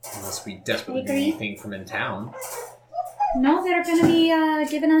 Unless we desperately need Agree. anything from in town. No, they're going to be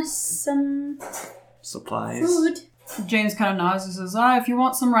giving us some Supplies. food. James kind of nods and says, if you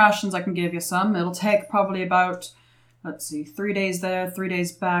want some rations, I can give you some. It'll take probably about, 3 days there, 3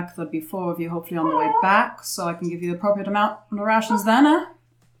 days back. There'll be 4 of you hopefully on the way back, so I can give you the appropriate amount of the rations then, eh?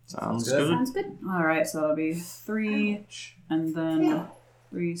 Sounds Good. good. Sounds good. Alright, so that'll be 3, and then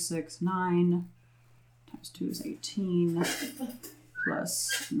 3, 6, 9, times 2 is 18,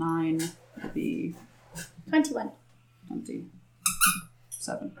 plus 9 would be 21.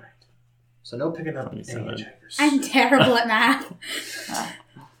 27. So no picking up any 27. hitchhikers. I'm terrible at math.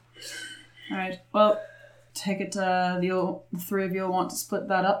 Alright, well, take it, the 3 of you will want to split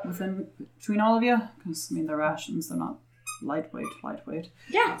that up between all of you, because, the rations, they're not lightweight.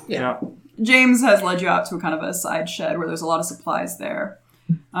 Yeah. Yeah. James has led you out to a kind of a side shed where there's a lot of supplies there.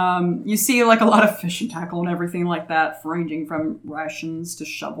 You see like a lot of fishing tackle and everything like that, ranging from rations to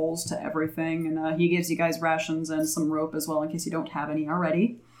shovels to everything. And he gives you guys rations and some rope as well in case you don't have any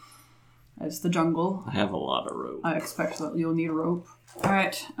already. It's the jungle. I have a lot of rope. I expect that you'll need rope.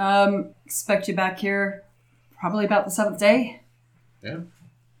 Alright, expect you back here probably about the 7th day. Yeah.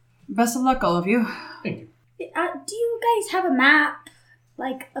 Best of luck, all of you. Thank you. Do you guys have a map,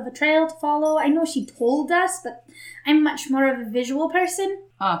 of a trail to follow? I know she told us, but I'm much more of a visual person.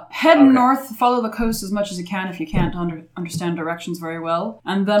 Head Okay. north, follow the coast as much as you can if you can't understand directions very well.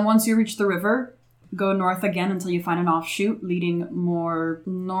 And then once you reach the river, go north again until you find an offshoot leading more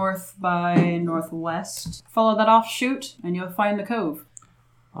north by northwest. Follow that offshoot and you'll find the cove.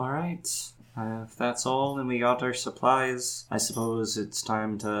 Alright. If that's all and we got our supplies, I suppose it's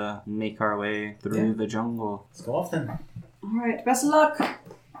time to make our way through the jungle. Let's go off then. Alright, best of luck.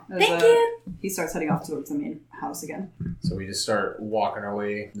 Thank you. He starts heading off towards the main house again. So we just start walking our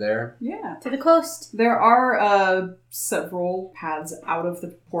way there. Yeah. To the coast. There are several paths out of the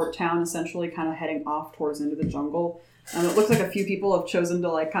port town, essentially kind of heading off towards into the jungle. It looks like a few people have chosen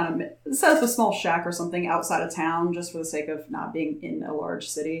to kind of set up a small shack or something outside of town just for the sake of not being in a large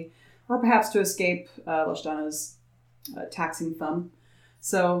city. Or perhaps to escape Lashtana's taxing thumb.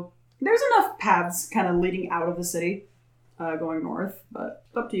 So there's enough paths kind of leading out of the city going north. But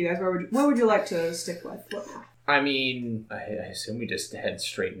it's up to you guys. What would you like to stick with? What path? I assume we just head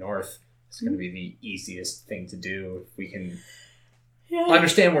straight north. It's going to be the easiest thing to do if we can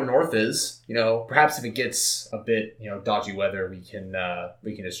understand where north is. Perhaps if it gets a bit, dodgy weather, we can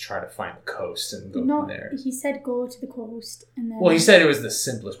just try to find the coast and go No, from there. he said go to the coast. And then... Well, he said it was the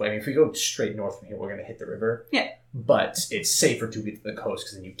simplest way. If we go straight north from here, we're going to hit the river. Yeah. But it's safer to get to the coast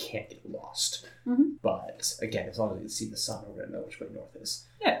because then you can't get lost. Mhm. But again, as long as we can see the sun, we're going to know which way north is.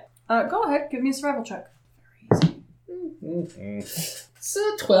 Yeah. Go ahead. Give me a survival check. Very easy. It's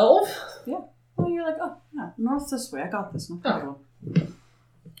 12. Well, you're like, oh, yeah, north this way. I got this. No problem.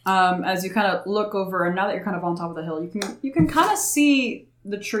 As you kind of look over, and now that you're kind of on top of the hill, you can kind of see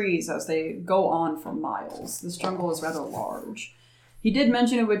the trees as they go on for miles. This jungle is rather large. He did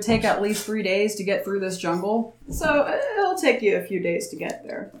mention it would take at least 3 days to get through this jungle, so it'll take you a few days to get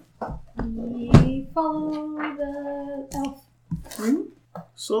there. We follow the elf.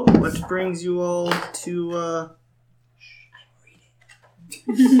 So, what brings you all to,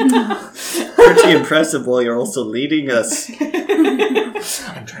 Pretty impressive while you're also leading us.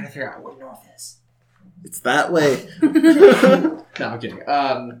 I'm trying to figure out what north is. It's that way. No, I'm kidding.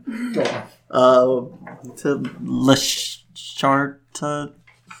 Go on. To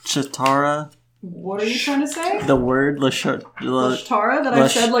Chatara. What are you trying to say? The word Lashtara that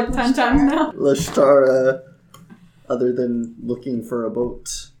I've said like 10 times now? Lashtara, other than looking for a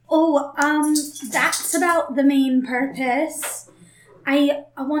boat. Oh, that's about the main purpose. I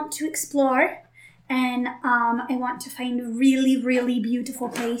want to explore And I want to find really, really beautiful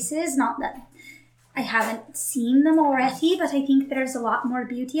places. Not that I haven't seen them already, but I think there's a lot more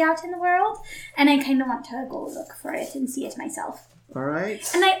beauty out in the world. And I kind of want to go look for it and see it myself. All right.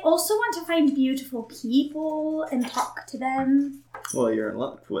 And I also want to find beautiful people and talk to them. Well, you're in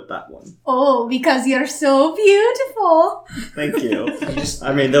luck with that one. Oh, because you're so beautiful. Thank you.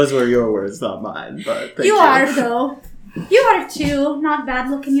 I mean, those were your words, not mine, but thank you. You are, though. You are, too. Not bad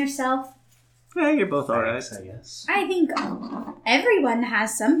looking yourself. Yeah, you're both all right. I guess. I think everyone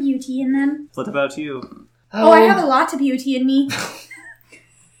has some beauty in them. What about you? Oh, I have a lot of beauty in me.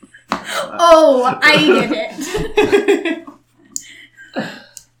 Oh, I get it.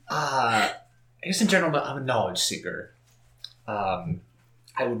 I guess in general, I'm a knowledge seeker. I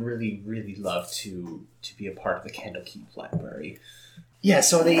would really, really love to be a part of the Candlekeep Library. Yeah,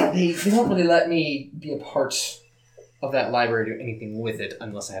 so they won't really let me be a part of that library, do anything with it,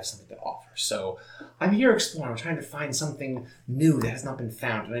 unless I have something to offer. So I'm here exploring. I'm trying to find something new that has not been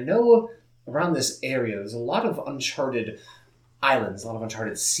found. And I know around this area, there's a lot of uncharted islands, a lot of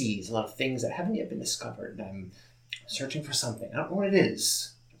uncharted seas, a lot of things that haven't yet been discovered. And I'm searching for something. I don't know what it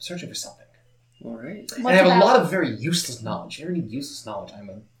is. I'm searching for something. All right. And I have a lot of very useless knowledge. If you ever need useless knowledge, I'm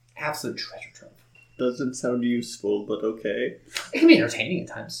an absolute treasure trove. Doesn't sound useful, but okay. It can be entertaining at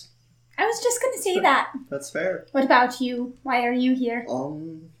times. I was just going to say that. That's fair. What about you? Why are you here?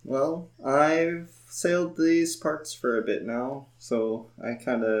 Well, I've sailed these parts for a bit now, so I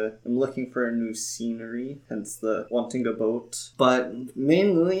kind of am looking for a new scenery, hence the wanting a boat. But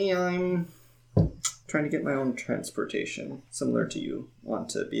mainly I'm trying to get my own transportation, similar to you. Want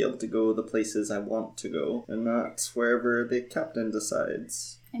to be able to go the places I want to go, and not wherever the captain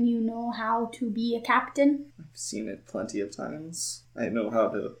decides. And you know how to be a captain? I've seen it plenty of times. I know how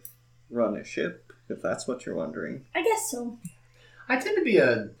to run a ship, if that's what you're wondering. I guess so. I tend to be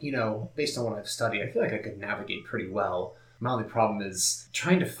based on what I've studied, I feel like I could navigate pretty well. My only problem is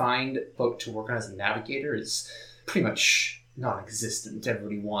trying to find a boat to work on as a navigator is pretty much non-existent.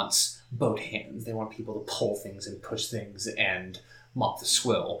 Everybody wants boat hands. They want people to pull things and push things and mop the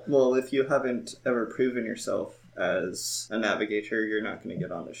swill. Well, if you haven't ever proven yourself as a navigator, you're not going to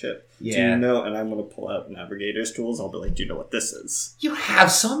get on the ship. Yeah. Do you know, and I'm going to pull out navigator's tools, I'll be like, do you know what this is? You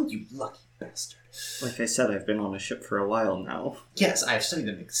have some, you lucky bastard. Like I said, I've been on a ship for a while now. Yes, I've studied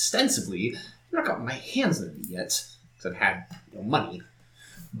them extensively. I've not gotten my hands on them yet, because I've had money.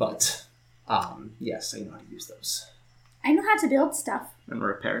 But, yes, I know how to use those. I know how to build stuff. And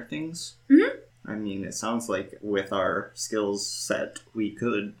repair things? Mm-hmm. I mean, it sounds like with our skills set, we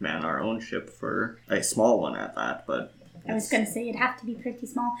could man our own ship for a small one at that, but... I was going to say it'd have to be pretty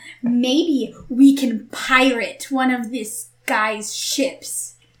small. Maybe we can pirate one of this guy's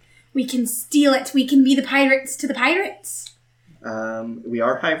ships. We can steal it. We can be the pirates to the pirates. We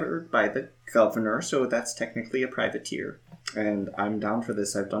are hired by the governor, so that's technically a privateer. And I'm down for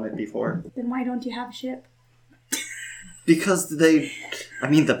this. I've done it before. Then why don't you have a ship? Because the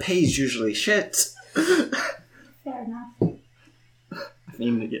pay's usually shit. Fair enough. I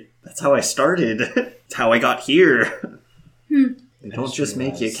mean, that's how I started. It's how I got here. They don't just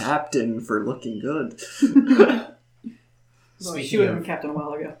make you captain for looking good. She would have been captain a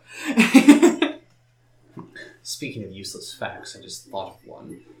while ago. Speaking of useless facts, I just thought of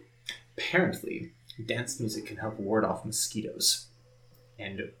one. Apparently, dance music can help ward off mosquitoes.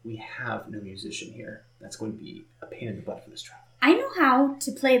 And we have no musician here. That's going to be a pain in the butt for this travel. I know how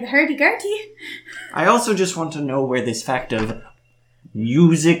to play the hurdy-gurdy. I also just want to know where this fact of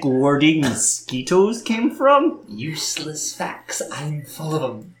music warding mosquitoes came from. Useless facts. I'm full of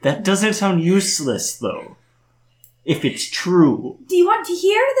them. That doesn't sound useless, though. If it's true. Do you want to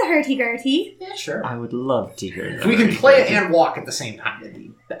hear the hurdy-gurdy? Yeah, sure. I would love to hear that. If we can play it and walk at the same time, that'd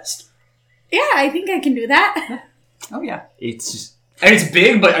be best. Yeah, I think I can do that. Oh, yeah. It's... And it's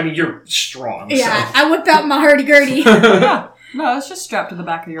big, but, you're strong. Yeah, So. I whip out my hurdy-gurdy. Yeah. No, it's just strapped to the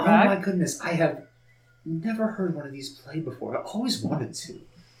back of your Oh bag. my goodness, I have never heard one of these played before. I always wanted to.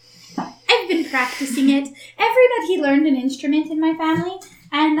 I've been practicing it. Everybody learned an instrument in my family,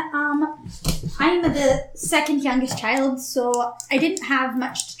 and I'm the second youngest child, so I didn't have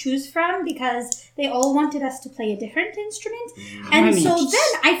much to choose from because they all wanted us to play a different instrument. And so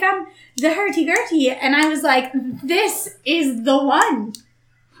then I found the hurdy-gurdy, and I was like, this is the one.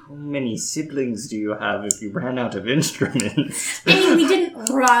 How many siblings do you have if you ran out of instruments? I mean, we didn't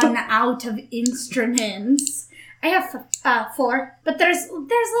run out of instruments. I have 4, but there's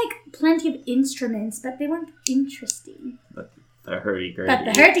like plenty of instruments, but they weren't interesting. The hurdy-gurdy. But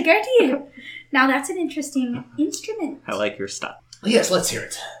the hurdy-gurdy, now that's an interesting instrument. I like your style. Yes, let's hear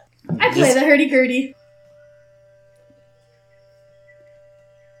it. I play the hurdy-gurdy.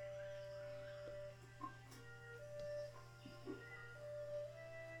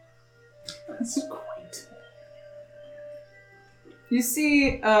 That's great. You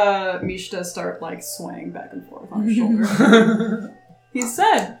see Mishta start like swaying back and forth on his shoulder. He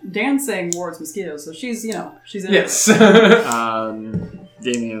said dancing wards mosquitoes, so she's she's in Yes.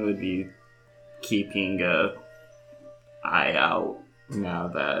 Damien would be keeping a eye out now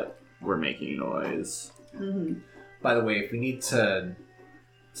that we're making noise. Mm-hmm. By the way, if we need to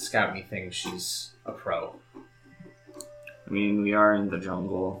scout anything, she's a pro. I mean, we are in the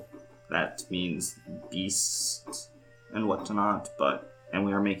jungle. That means beasts and whatnot, and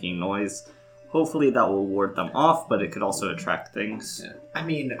we are making noise. Hopefully that will ward them off, but it could also attract things. Yeah. I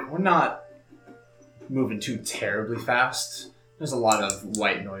mean, we're not moving too terribly fast. There's a lot of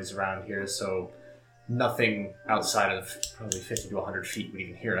white noise around here, so nothing outside of probably 50 to 100 feet would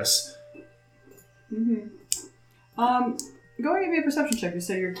even hear us. Mm-hmm. Go ahead and give me a perception check. You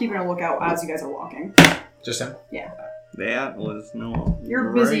said you're keeping a lookout as you guys are walking. Just him? Yeah. That was no.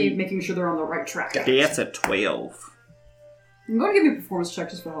 You're busy making sure they're on the right track. That's a 12. I'm going to give you a performance check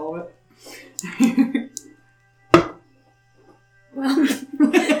just for the hell of it. Well,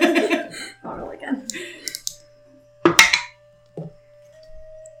 I'll roll again.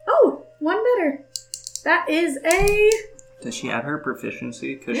 Oh, one better. That is a... Does she add her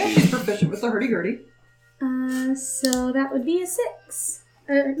proficiency? Yeah, she's proficient with the hurdy-gurdy. So that would be a 6.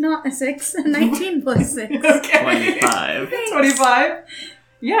 Not a 6, a 19 plus 6. Okay. 25. 25.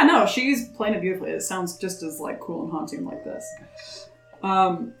 Yeah, no, she's playing it beautifully. It sounds just as like cool and haunting like this.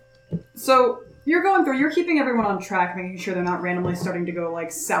 So you're going through. You're keeping everyone on track, making sure they're not randomly starting to go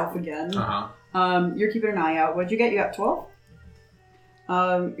like south again. You're keeping an eye out. What'd you get? You got 12.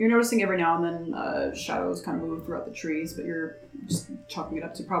 You're noticing every now and then shadows kind of move throughout the trees, but you're just chalking it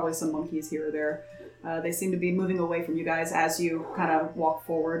up to probably some monkeys here or there. They seem to be moving away from you guys as you kind of walk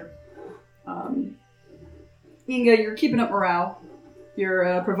forward. Inga, you're keeping up morale.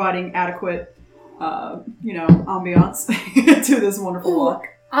 You're providing adequate, ambiance to this wonderful walk.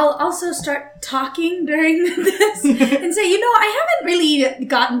 I'll also start talking during this and say, I haven't really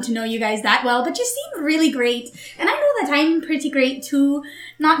gotten to know you guys that well, but you seem really great. And I know that I'm pretty great too,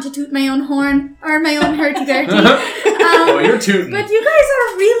 not to toot my own horn or my own hurdy-gurdy. You're tooting. But you guys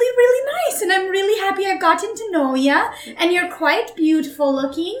are really, really nice, and I'm really happy I've gotten to know ya. And you're quite beautiful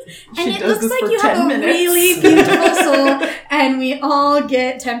looking, and it looks like you have a really beautiful soul, and we all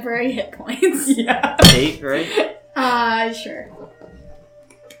get temporary hit points. Yeah. 8, right? Sure.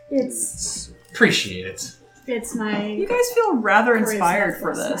 It's Appreciate it. It's my You guys feel rather charisma inspired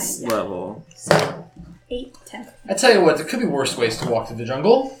for plus this. 9, yeah. Level. So 8, 10. I tell you what, there could be worse ways to walk through the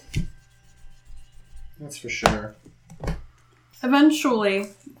jungle. That's for sure. Eventually,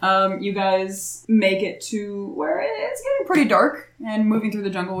 you guys make it to where it's getting pretty dark, and moving through the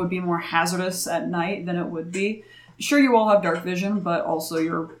jungle would be more hazardous at night than it would be. Sure, you all have dark vision, but also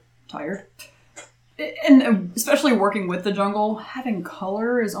you're tired. And especially working with the jungle, having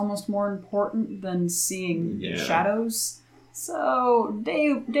color is almost more important than seeing shadows. So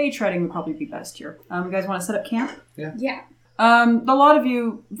day treading would probably be best here. You guys want to set up camp? Yeah. A lot of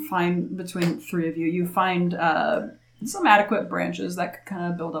you find, between 3 of you, you find some adequate branches that could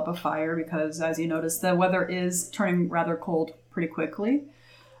kind of build up a fire because, as you notice, the weather is turning rather cold pretty quickly.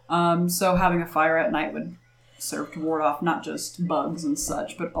 So having a fire at night would serve to ward off not just bugs and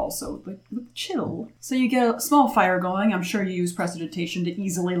such, but also the chill. So you get a small fire going. I'm sure you use prestidigitation to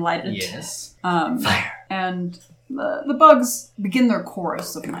easily light it. Yes. Fire. And the bugs begin their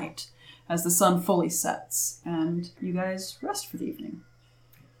chorus of night as the sun fully sets, and you guys rest for the evening.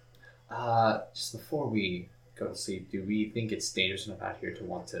 Just before we go to sleep, do we think it's dangerous enough out here to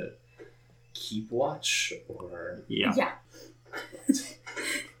want to keep watch, or... Yeah.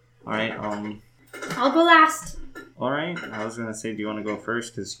 Alright, I'll go last. Alright, I was gonna say, do you want to go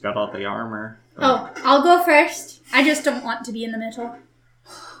first? Because you got all the armor. Oh, I'll go first. I just don't want to be in the middle.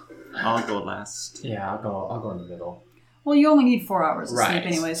 I'll go last. Yeah, I'll go in the middle. Well, you only need 4 hours of sleep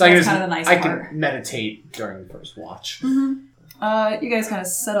anyway, so I that's can kind of the nice I part. can meditate during the first watch. Mm-hmm. You guys kind of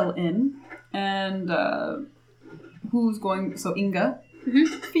settle in, and who's going... So, Inga,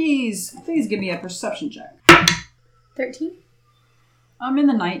 please give me a perception check. 13. In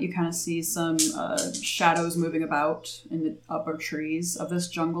the night, you kind of see some shadows moving about in the upper trees of this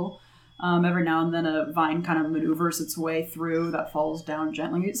jungle. Every now and then a vine kind of maneuvers its way through that falls down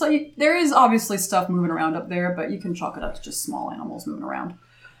gently. So there is obviously stuff moving around up there, but you can chalk it up to just small animals moving around.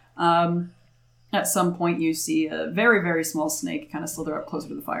 At some point, you see a very, very small snake kind of slither up closer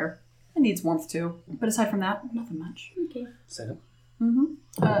to the fire. It needs warmth too, but aside from that, nothing much. Okay. Set up.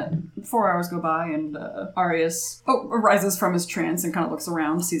 4 hours go by, and Arius arises from his trance and kind of looks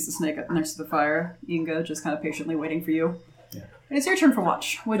around, sees the snake up next to the fire. Inga just kind of patiently waiting for you. Yeah. It's your turn for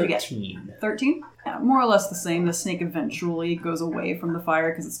watch. What'd you get? 13. 13? Yeah, more or less the same. The snake eventually goes away from the fire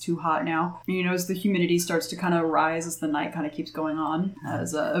because it's too hot now. And you notice the humidity starts to kind of rise as the night kind of keeps going on.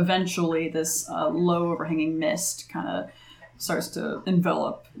 As eventually this low overhanging mist kind of starts to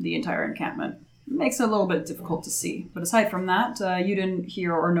envelop the entire encampment. It makes it a little bit difficult to see. But aside from that, you didn't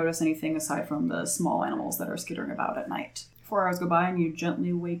hear or notice anything aside from the small animals that are skittering about at night. 4 hours go by and you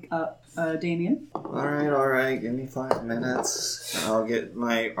gently wake up Damien. Alright, give me 5 minutes. I'll get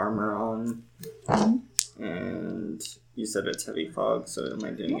my armor on. And you said it's heavy fog, so am I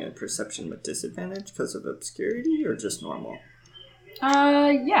doing a perception with disadvantage because of obscurity, or just normal?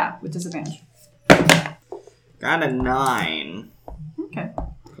 Yeah, with disadvantage. Got a 9. Okay.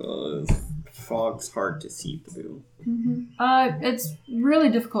 Because fog's hard to see through. It's really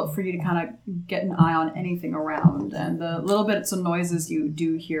difficult for you to kind of get an eye on anything around, and the little bits of noises you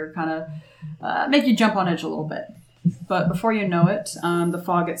do hear kind of make you jump on edge a little bit. But before you know it, the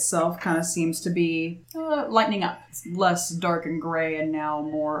fog itself kind of seems to be lightening up. It's less dark and gray, and now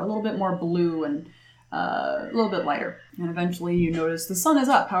a little bit more blue and a little bit lighter. And eventually you notice the sun is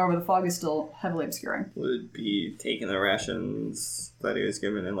up, however the fog is still heavily obscuring. Would be taking the rations that he was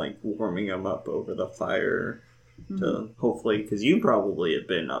given and like warming them up over the fire to hopefully, because you probably have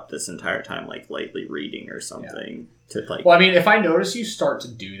been up this entire time like lightly reading or something to like. Well, I mean, if I notice you start to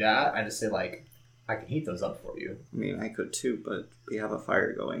do that, I just say like, I can heat those up for you. I mean, I could too, but we have a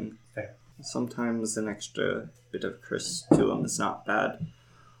fire going. Fair. Sometimes an extra bit of crisp to them is not bad.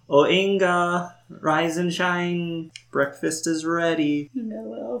 Oh, Inga, rise and shine. Breakfast is ready. Inga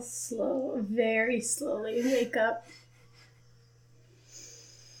will very slowly wake up.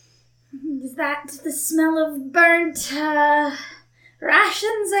 Is that the smell of burnt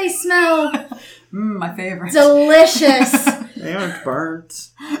rations I smell? My favorite. Delicious. They aren't burnt.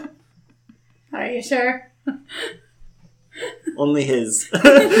 Are you sure? Only his.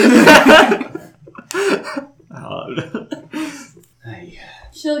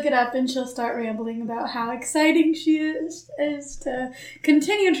 She'll get up and she'll start rambling about how exciting she is to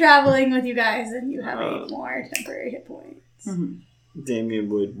continue traveling with you guys, and you have 8 more temporary hit points. Damien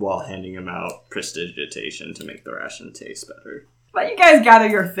would, while handing him out, prestidigitation to make the ration taste better. But you guys gather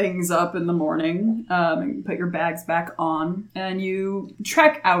your things up in the morning, and put your bags back on, and you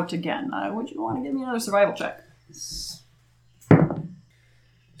trek out again. Would you want to give me another survival check?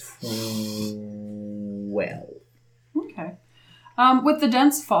 12. Okay. With the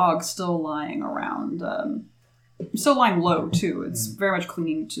dense fog still lying around, still lying low too, it's very much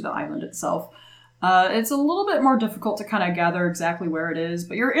clinging to the island itself. It's a little bit more difficult to kind of gather exactly where it is,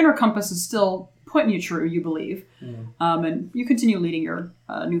 but your inner compass is still pointing you true, you believe. And you continue leading your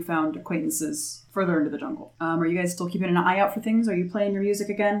newfound acquaintances further into the jungle. Are you guys still keeping an eye out for things? Are you playing your music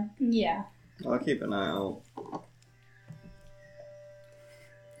again? Yeah. I'll keep an eye out.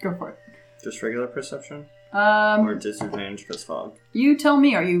 Go for it. Just regular perception? Or disadvantage because fog? You tell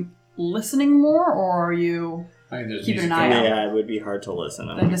me, are you listening more, or are you I mean, there's keeping an music eye out? Yeah, it would be hard to listen.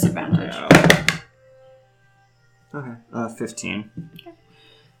 Then disadvantage. Okay, 15.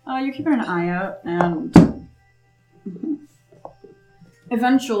 You're keeping an eye out, and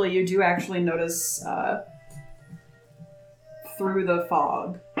eventually you do actually notice through the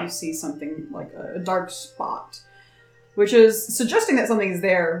fog, you see something like a dark spot, which is suggesting that something is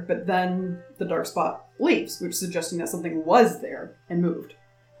there, but then the dark spot leaves, which is suggesting that something was there and moved.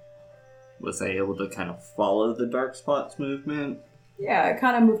 Was I able to kind of follow the dark spot's movement? Yeah, it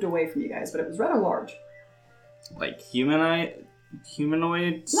kind of moved away from you guys, but it was rather large. Like humanoid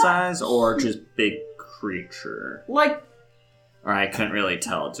size, or just big creature? Like Or I couldn't really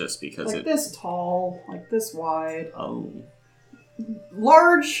tell just because like this tall, like this wide. Oh.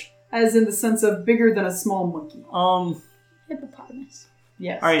 Large, as in the sense of bigger than a small monkey. Hippopotamus.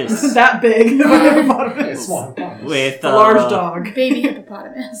 Yes. Arius. That big. It's small. With A large dog. Baby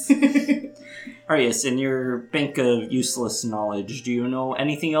hippopotamus. Arius, in your bank of useless knowledge, do you know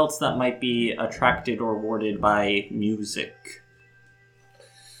anything else that might be attracted or warded by music?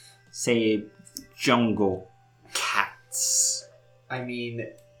 Say, jungle cats. I mean,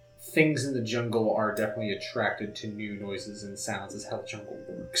 things in the jungle are definitely attracted to new noises and sounds. Is how the jungle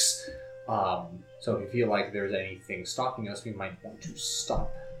works. So if you feel like there's anything stalking us, we might want to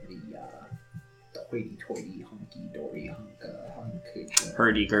stop the hoity-toity, honky-dory, honka,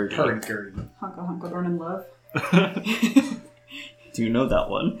 Hurdy-gurdy. hurdy-gurdy. Honka honka dorn in love. Do you know that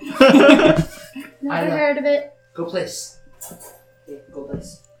one? Never heard of it. Go place. Yeah, go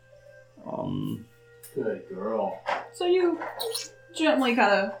place. Good girl. So you gently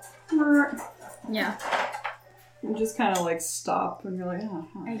kind of Yeah. just kind of like stop and you're like, oh,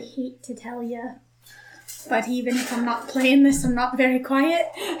 I hate to tell you, But even if I'm not playing this, I'm not very quiet.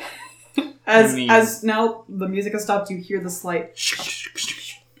 As now the music has stopped, you hear the slight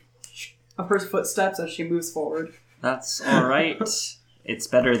of her footsteps as she moves forward. That's alright. It's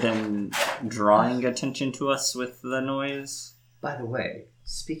better than drawing attention to us with the noise. By the way,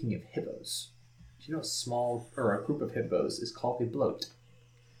 speaking of hippos, do you know a group of hippos is called a bloat?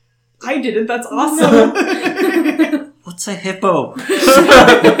 I didn't. That's awesome. What's a hippo?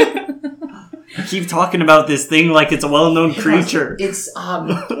 Keep talking about this thing like it's a well-known creature. It's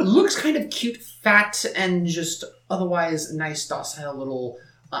looks kind of cute, fat, and just otherwise nice, docile little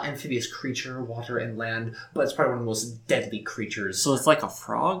amphibious creature, water and land. But it's probably one of the most deadly creatures. So it's like a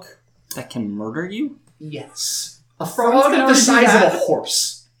frog that can murder you? Yes, a Frogs frog can the already do size of that. a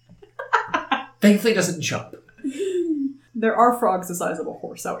horse. Thankfully, it doesn't jump. There are frogs the size of a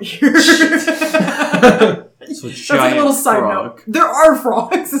horse out here. So That's like a little side note. There are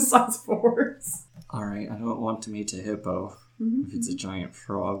frogs the size of a horse. Alright, I don't want to meet a hippo if it's a giant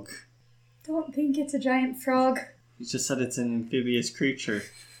frog. Don't think it's a giant frog. You just said it's an amphibious creature.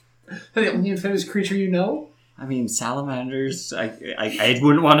 The only amphibious creature you know? I mean, salamanders. I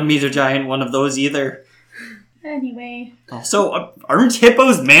wouldn't want to meet a giant one of those either. Anyway. Also, aren't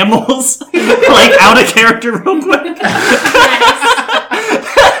hippos mammals? Like, out of character real quick.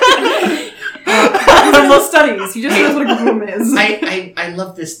 He's done those studies. He just knows what a groom is. I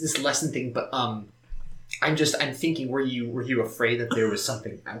love this lesson thing, but I'm thinking, were you afraid that there was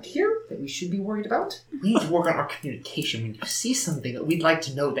something out here that we should be worried about? We need to work on our communication. When you see something, we'd like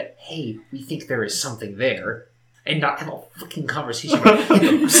to know that, hey, we think there is something there, and not have a fucking conversation about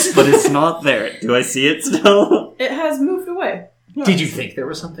hippos. But it's not there. Do I see it still? It has moved away. Did you think there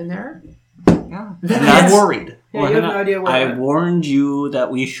was something there? Yeah. Then Yes. I'm worried. Yeah, you have no idea where I it went. warned you that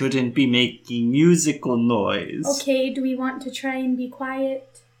we shouldn't be making musical noise. Okay, do we want to try and be quiet?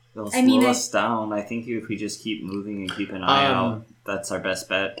 They'll I mean, slow I- us down. I think if we just keep moving and keep an eye out, that's our best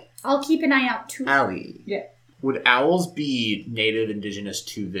bet. I'll keep an eye out too. Allie. Yeah. Would owls be native indigenous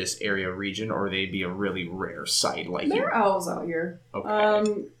to this area region, or they'd be a really rare sight? Like There are owls out here.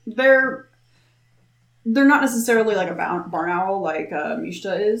 Okay. They're not necessarily like a barn owl like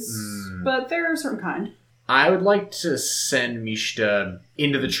Mishta is, Mm. but they're a certain kind. I would like to send Mishta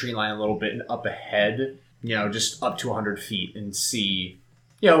into the tree line a little bit and up ahead, just up to 100 feet and see,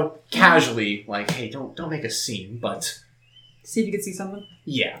 casually, like, hey, don't make a scene, but See if you can see something.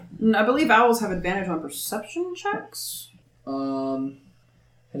 yeah. And I believe owls have advantage on perception checks. An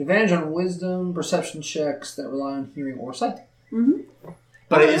advantage on wisdom, perception checks that rely on hearing or sight. Mm-hmm.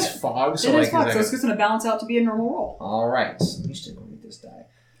 But it is fog, so It like... is fog, so it's just going to balance out to be a normal roll. Alright, Mishta, go read this die.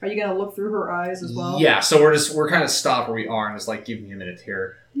 Are you going to look through her eyes as well? Yeah, so we're kind of stopped where we are and just like, give me a minute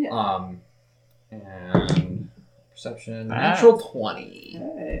here. Yeah. And perception, Ah. natural 20.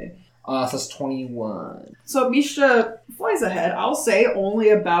 Hey. So that's 21. So Mishta flies ahead, I'll say only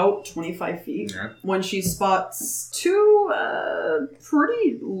about 25 feet, Yeah. when she spots two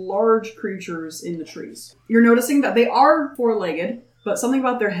pretty large creatures in the trees. You're noticing that they are four-legged, but something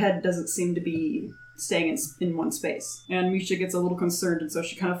about their head doesn't seem to be staying in one space. And Misha gets a little concerned, and so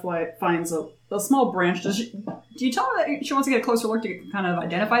she kind of finds a small branch. Do you tell her that she wants to get a closer look to kind of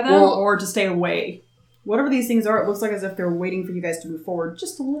identify them, or to stay away? Whatever these things are, it looks like as if they're waiting for you guys to move forward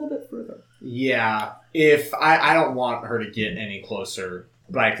just a little bit further. Yeah, if I don't want her to get any closer,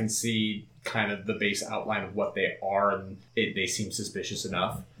 but I can see kind of the base outline of what they are, and they seem suspicious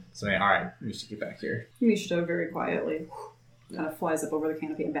enough. So, alright, we should get back here. Mishta very quietly kind of flies up over the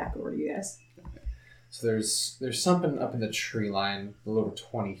canopy and back over to you guys. So there's something up in the tree line, a little over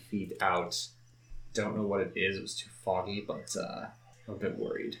 20 feet out. Don't know what it is, it was too foggy, but I'm a bit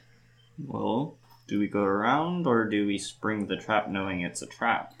worried. Well, do we go around or do we spring the trap knowing it's a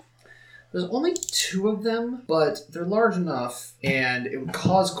trap? There's only 2 of them, but they're large enough, and it would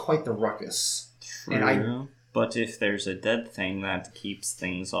cause quite the ruckus. True. And But if there's a dead thing, that keeps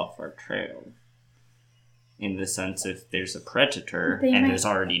things off our trail. In the sense, if there's a predator They and might- there's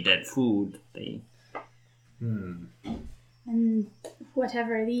already dead food, they... And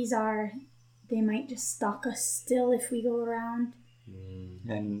whatever these are, they might just stalk us still if we go around.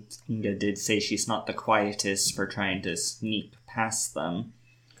 And Inga did say she's not the quietest for trying to sneak past them.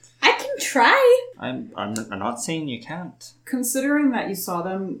 I can try. I'm not saying you can't. Considering that you saw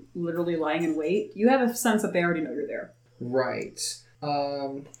them literally lying in wait, you have a sense that they already know you're there. Right.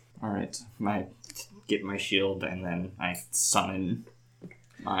 Alright, I get my shield and then I summon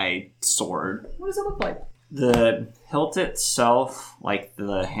my sword. What does it look like? The hilt itself, like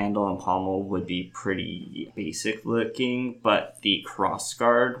the handle and pommel, would be pretty basic looking, but the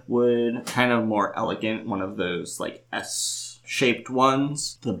crossguard would kind of more elegant, one of those like S shaped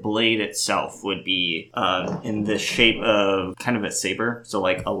ones. The blade itself would be in the shape of kind of a saber, so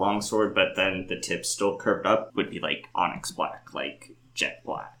like a long sword, but then the tip still curved up, would be like onyx black, like jet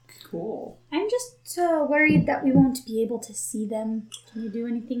black. Cool. I'm just worried that we won't be able to see them. Can you do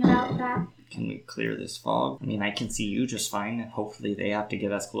anything about that? Can we clear this fog? I mean, I can see you just fine. Hopefully they have to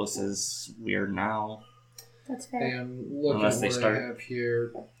get as close as we are now. That's fair. And look Unless at they what start- I have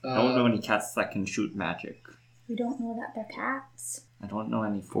here. I don't know any cats that can shoot magic. We don't know that they're cats. I don't know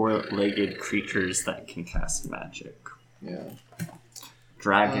any four-legged creatures that can cast magic. Yeah.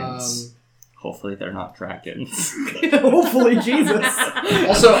 Dragons. Hopefully they're not dragons. Hopefully, Jesus.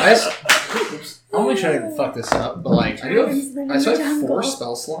 Also, I'm only trying to fuck this up, but like, Dragons live in I still the have 4 jungle.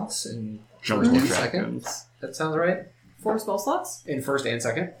 spell slots in Jump first to and second. dragons. That sounds right. 4 spell slots? In first and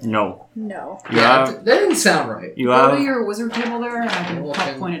second. No. No. You Yeah, have, that didn't sound right. you Go to have your wizard table there, and I can Well, help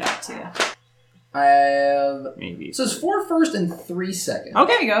then- point it out to you. I have. maybe. So it's 4 first and 3 second.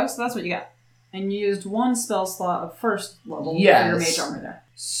 Okay, there you go. So that's what you got. And you used 1 spell slot of first level for your Yes. mage armor there.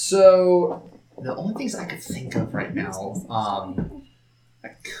 So the only things I could think of right now, I I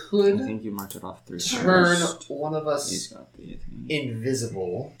could think you marked it off 3 turn first. one of He's us got the thing.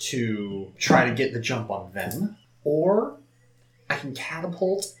 invisible to try to get the jump on them, or I can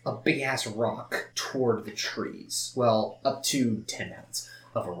catapult a big ass rock toward the trees. Well, up to 10 pounds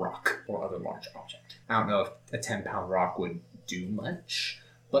of a rock or other large object. I don't know if a 10-pound rock would do much,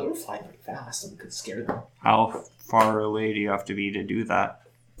 but it would fly pretty fast and could scare them. How far away do you have to be to do that?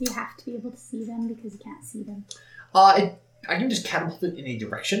 Do you have to be able to see them because you can't see them? I can just catapult it in a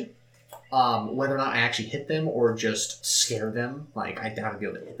direction. Whether or not I actually hit them or just scare them, like I doubt I'd be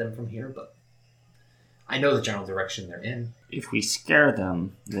able to hit them from here, but I know the general direction they're in. If we scare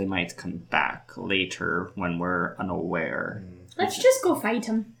them, they might come back later when we're unaware. Let's just go fight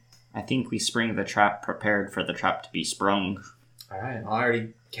them. I think we spring the trap prepared for the trap to be sprung. Alright, I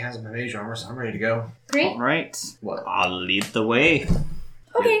already cast my mage armor, so I'm ready to go. Great. Alright. What? I'll lead the way.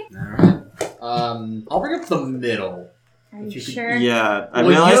 Okay. Alright. I'll bring up the middle. Are If you you could- sure? Yeah, I Well,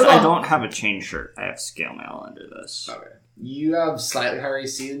 realized you're I the- don't have a chain shirt. I have scale mail under this. Okay. You have slightly higher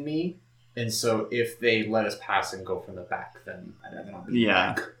AC than me, and so if they let us pass and go from the back, then I'd rather not be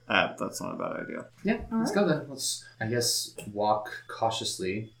Yeah. back. That's not a bad idea. Yeah, let's go then. Let's, I guess, walk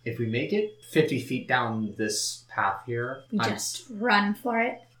cautiously. If we make it 50 feet down this path here, We just run for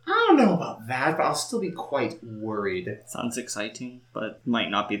it. I don't know about that, but I'll still be quite worried. Sounds exciting, but might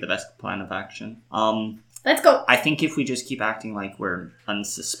not be the best plan of action. Let's go. I think if we just keep acting like we're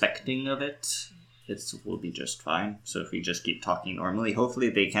unsuspecting of it, we'll be just fine. So if we just keep talking normally, hopefully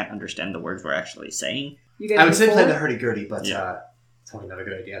they can't understand the words we're actually saying. You guys I would move say play the forward? hurdy-gurdy, but Yeah. it's probably not a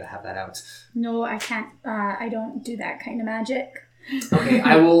good idea to have that out. No, I can't. I don't do that kind of magic. Okay,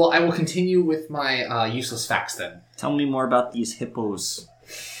 I will continue with my useless facts then. Tell me more about these hippos.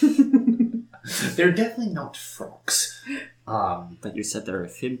 They're definitely not frogs. But you said they're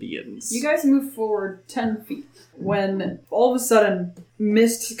amphibians. You guys move forward 10 feet when all of a sudden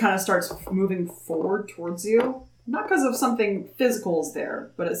mist kind of starts moving forward towards you. Not because of something physical is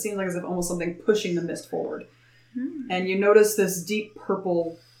there, but it seems like as if almost something pushing the mist forward. And you notice this deep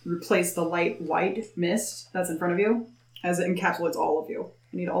purple replace the light white mist that's in front of you as it encapsulates all of you.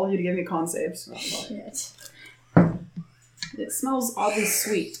 I need all of you to give me con saves. Shit. It smells oddly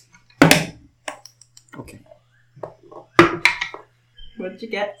sweet. Okay. What did you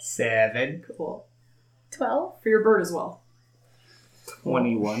get? 7. Cool. 12? For your bird as well.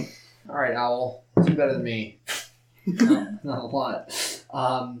 21. Alright, Owl. Do better than me. No, not a lot.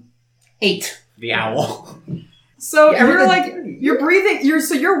 8. The owl. So Yeah, you're everything- like, you're breathing,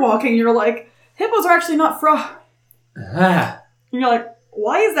 you're walking, you're like, hippos are actually not frog. Ah. And you're like,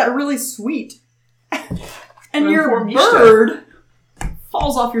 why is that really sweet? And Well, your for me, bird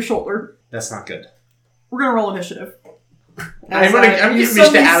falls off your shoulder. That's not good. We're gonna roll initiative. I'm you getting Mishta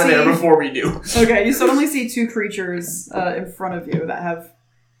suddenly out of there see- before we do. Okay, you suddenly see 2 creatures in front of you that have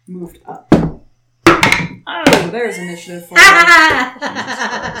moved up. Oh, there's initiative for you.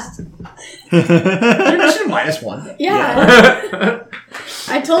 Initiative -1. Yeah.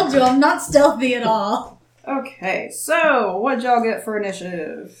 I told you I'm not stealthy at all. Okay, so what'd y'all get for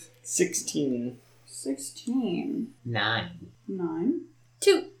initiative? 16. 16. 9.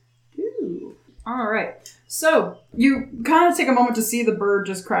 2. 2. Alright. So, you kind of take a moment to see the bird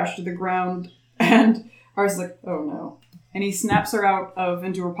just crash to the ground, and Ars is like, oh no. And he snaps her out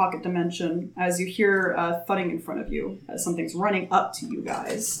into her pocket dimension as you hear thudding in front of you, as something's running up to you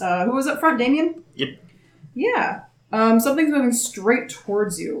guys. Who was up front, Damien? Yep. Yeah. Something's moving straight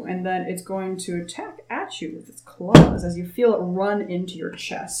towards you, and then it's going to attack at you with its claws as you feel it run into your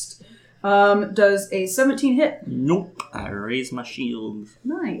chest. Does a 17 hit? Nope. I raise my shield.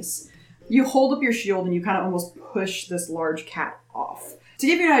 Nice. You hold up your shield and you kind of almost push this large cat off. To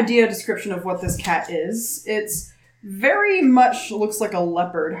give you an idea, description of what this cat is, it's very much looks like a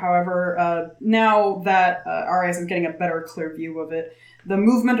leopard. However, now that our eyes are getting a better, clear view of it, the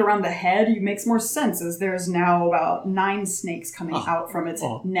movement around the head makes more sense, as there's now about 9 snakes coming out from its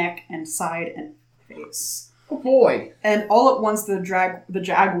neck and side and face. Oh boy. And all at once, the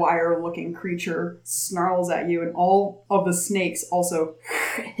jaguar-looking creature snarls at you, and all of the snakes also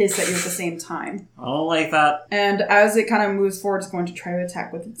hiss at you at the same time. I don't like that. And as it kind of moves forward, it's going to try to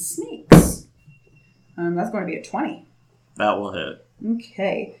attack with its snakes. That's going to be a 20. That will hit.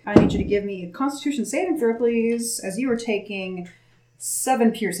 Okay. I need you to give me a Constitution saving throw, please, as you are taking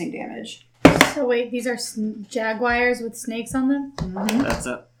 7 piercing damage. So wait, these are jaguars with snakes on them? Mm-hmm. That's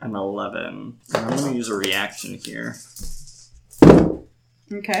an 11. I'm going to use a reaction here.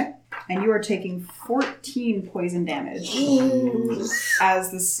 Okay. And you are taking 14 poison damage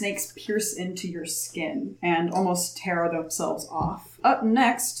as the snakes pierce into your skin and almost tear themselves off. Up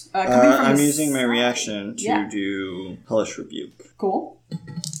next, coming from I'm the using my side- reaction to do Hellish Rebuke. Cool.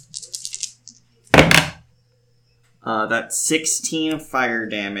 That's 16 fire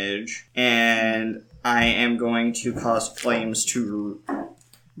damage, and I am going to cause flames to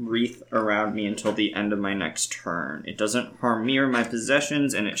wreath around me until the end of my next turn. It doesn't harm me or my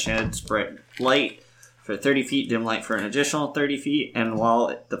possessions, and it sheds bright light for 30 feet, dim light for an additional 30 feet, and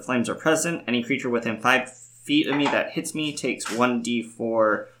while the flames are present, any creature within 5 feet of me that hits me takes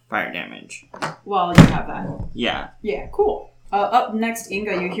 1d4 fire damage. Well, you have that. Yeah. Yeah, cool. Up next,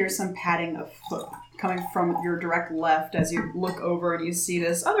 Inga, you hear some padding of foot coming from your direct left as you look over and you see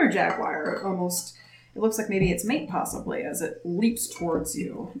this other jaguar. Almost, it looks like maybe its mate possibly, as it leaps towards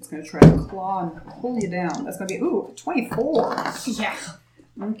you. It's going to try to claw and pull you down. That's going to be, 24. Yeah.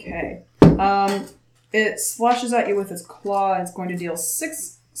 Okay. It slashes at you with its claw and it's going to deal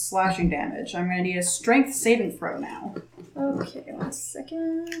 6 slashing damage. I'm going to need a strength saving throw now. Okay, 1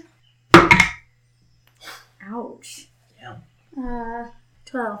 second. Ouch. Yeah.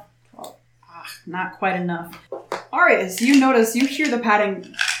 12. Not quite enough. Alright, as you notice, you hear the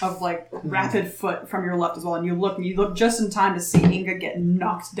padding of, rapid foot from your left as well, and you look just in time to see Inga get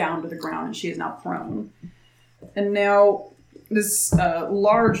knocked down to the ground, and she is now prone. And now, this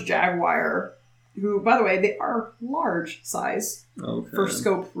large jaguar, who, by the way, they are large size for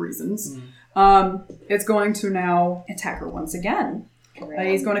scope reasons, it's going to now attack her once again.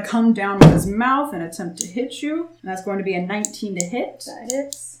 He's going to come down with his mouth and attempt to hit you, and that's going to be a 19 to hit. That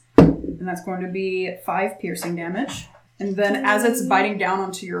hits. And that's going to be 5 piercing damage. And then as it's biting down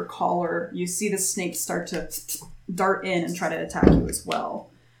onto your collar, you see the snake start to dart in and try to attack you as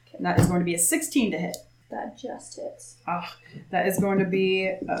well. And that is going to be a 16 to hit. That just hits. That is going to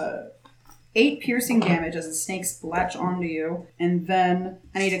be 8 piercing damage as the snakes latch onto you. And then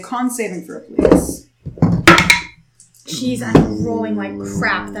I need a con saving throw, please. Jeez, I'm rolling like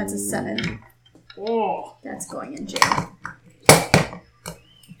crap. That's a 7. Oh. That's going in jail.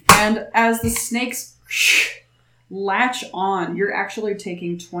 And as the snakes latch on, you're actually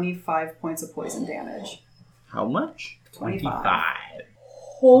taking 25 points of poison damage. How much? 25.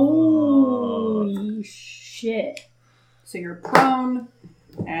 Holy shit. So you're prone,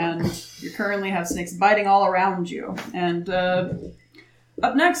 and you currently have snakes biting all around you. And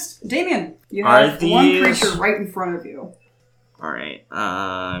up next, Damien, you have one creature right in front of you. Alright,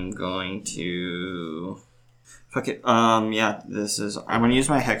 I'm going to... Fuck it. This is... I'm gonna use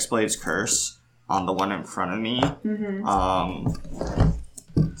my Hexblade's Curse on the one in front of me. Mm-hmm.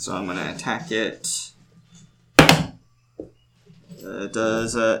 So I'm gonna attack it.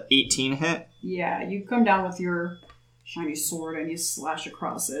 Does 18 hit? Yeah, you come down with your shiny sword and you slash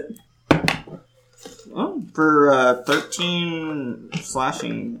across it. Oh, for 13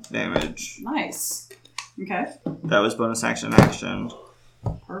 slashing damage. Nice. Okay. That was bonus action.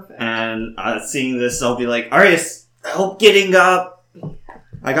 Perfect. And seeing this, I'll be like, Arius, help getting up.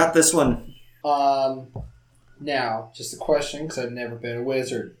 I got this one. Now, just a question, because I've never been a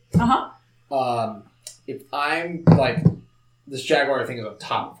wizard. Uh-huh. If I'm, this jaguar thing is on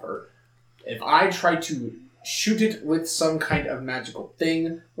top of her, if I try to shoot it with some kind of magical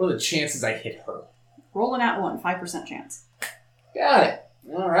thing, what are the chances I hit her? Roll an @1, 5% chance. Got it.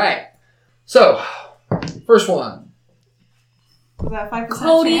 All right. So, first one. Was that 5%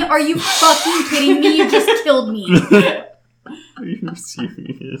 Cody, chance? are you fucking kidding me? You just killed me. Are you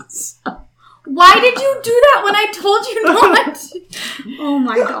serious? Why did you do that when I told you not? Oh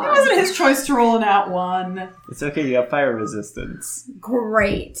my It god. wasn't his choice to roll an @1. It's okay, you have fire resistance.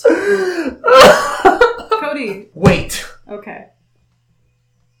 Great. Cody. Wait. Okay.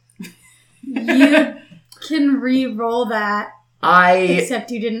 re-roll that, I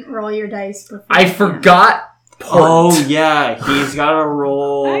except you didn't roll your dice before. forgot. Oh, yeah. He's got to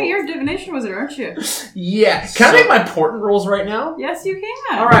roll. Hey, you're a divination wizard, aren't you? Yeah. Can I make my portent rolls right now? Yes, you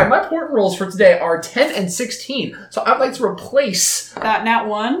can. All right, my portent rolls for today are 10 and 16. So I'd like to replace That nat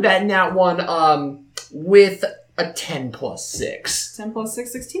 1. that nat 1 with a 10 plus 6. 10 plus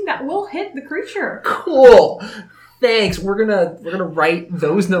 6, 16. That will hit the creature. Cool. Thanks. We're gonna write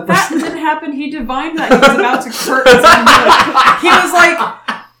those numbers. That didn't happen. He divined that he was about to curse. He was like,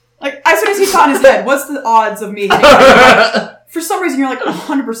 as soon as he caught in his head, what's the odds of me hitting him? For some reason, you're like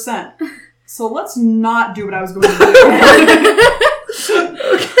 100%. So let's not do what I was going to do.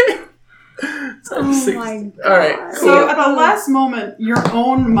 Okay. Oh my god. All right. So at the last moment, your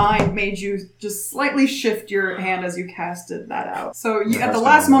own mind made you just slightly shift your hand as you casted that out. So you, at the husband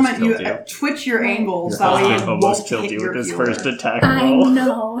last almost moment, you killed you. twitch your angles. Your That way husband it almost won't killed hit you your with his healer. first attack I roll.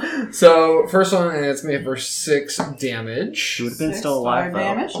 know. So first one, and it's made for 6 damage. She would have been 6, still alive, 5 though.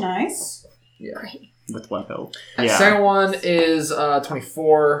 damage. Nice. Yeah. With 1 health. Yeah. Yeah. Second one is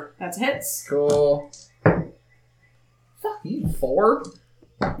 24. That's hits. Cool. Fuck you, 4.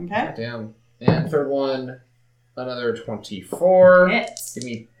 Okay. Damn. And third one, another 24. Hits. Give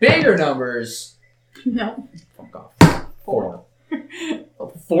me bigger numbers. No. Fuck off. 4.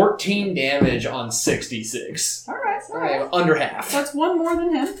 14 damage on 66. All right. All I right. am under half. That's one more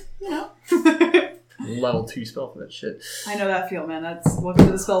than him. You know. Level 2 spell for that shit. I know that feel, man. That's welcome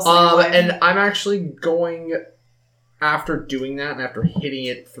to the spell slot. And I'm actually going, after doing that and after hitting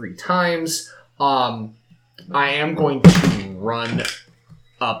it 3 times, I am going to run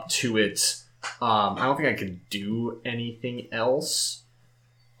up to it. I don't think I can do anything else.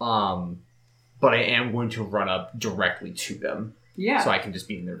 But I am going to run up directly to them. Yeah. So I can just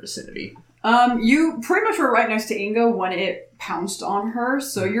be in their vicinity. You pretty much were right next to Inga when it pounced on her,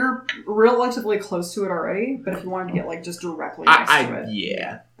 so you're relatively close to it already. But if you wanted to get like just directly next to it,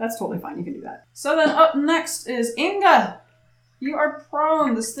 Yeah. that's totally fine. You can do that. So then up next is Inga. You are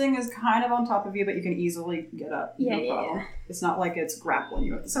prone. This thing is kind of on top of you, but you can easily get up. Yeah, no yeah, problem. yeah. It's not like it's grappling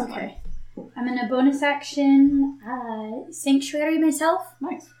you at the same time. Okay. I'm in a bonus action sanctuary myself,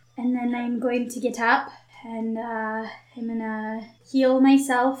 Nice. and then I'm going to get up and I'm gonna heal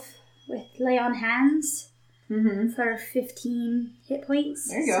myself with lay on hands Mm-hmm. for 15 hit points.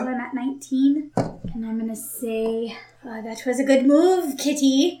 There you go. So I'm at 19, and I'm gonna say that was a good move,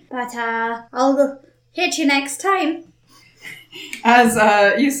 Kitty, but I'll hit you next time.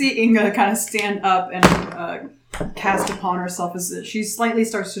 As you see Inga kind of stand up and cast upon herself as she slightly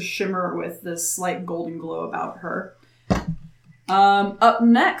starts to shimmer with this slight golden glow about her. Up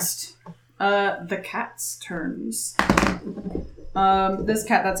next, the cat's turns. This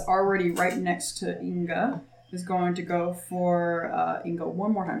cat that's already right next to Inga is going to go for Inga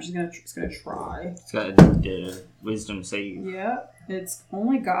one more time. She's gonna try. It's got a wisdom save. Yeah, it's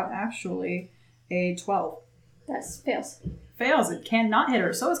only got actually a 12. That fails. Fails. It cannot hit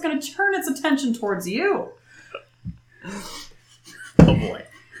her, so it's going to turn its attention towards you. Oh boy.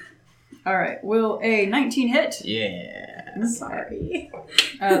 All right. Will a 19 hit? Yeah. Sorry.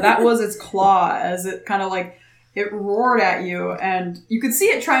 That was its claw as it kind of like it roared at you, and you could see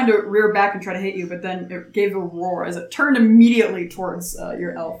it trying to rear back and try to hit you, but then it gave a roar as it turned immediately towards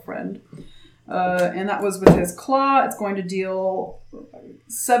your elf friend. And that was with his claw. It's going to deal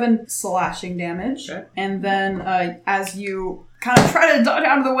 7 slashing damage. Okay. And then as you kind of try to dodge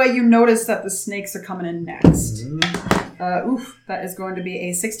out of the way, you notice that the snakes are coming in next. That is going to be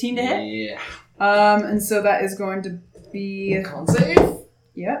a 16 to hit. Yeah. And so that is going to be, Con save?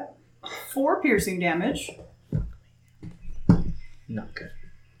 yep, 4 piercing damage. Not good.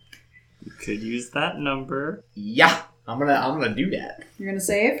 You could use that number. Yeah. I'm gonna do that. You're going to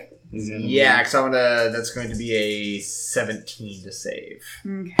save? He's gonna Yeah, because that's going to be a 17 to save.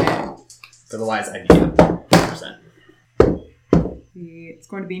 Okay. Otherwise, I need 100%. It's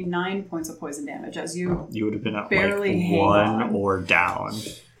going to be 9 points of poison damage as you, You would have been at Barely like hang 1 on. or down.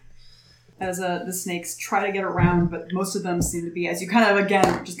 as the snakes try to get around, but most of them seem to be, as you kind of,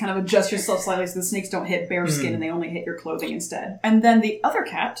 again, just kind of adjust yourself slightly so the snakes don't hit bare skin and they only hit your clothing instead. And then the other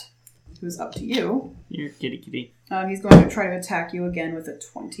cat, who's up to you, You're kitty. he's going to try to attack you again with a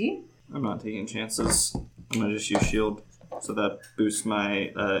 20. I'm not taking chances. I'm gonna just use shield. So that boosts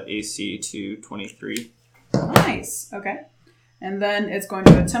my AC to 23. Nice. Okay. And then it's going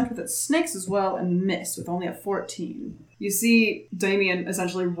to attempt with its snakes as well and miss with only a 14. You see Damien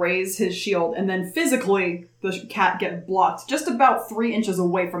essentially raise his shield, and then physically the cat get blocked just about 3 inches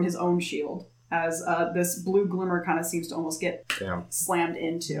away from his own shield as this blue glimmer kind of seems to almost get slammed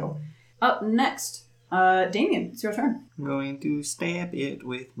into. Up next, Damien, it's your turn. I'm going to stab it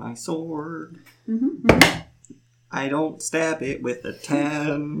with my sword. Mm-hmm. I don't stab it with a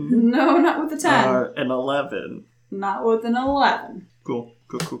 10. No, not with the 10. Or an 11. Not with an 11. Cool.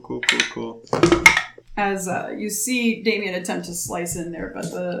 As you see Damien attempt to slice in there,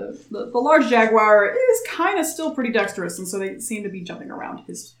 but the large jaguar is kind of still pretty dexterous, and so they seem to be jumping around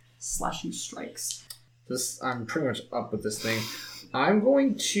his slashing strikes. I'm pretty much up with this thing. I'm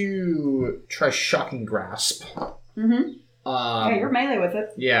going to try Shocking Grasp. Mm-hmm. Yeah, you're melee with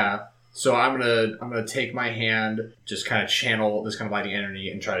it. Yeah. So I'm gonna take my hand, just kind of channel this kind of lightning energy,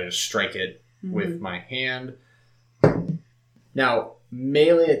 and try to just strike it with my hand. Now,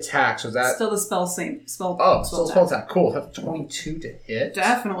 melee attack, so that... Still the spell. Still spell attack. Cool. That's 22 to hit.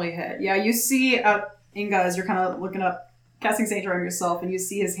 Definitely hit. Yeah, you see Inga, as you're kind of looking up, casting Sage on yourself, and you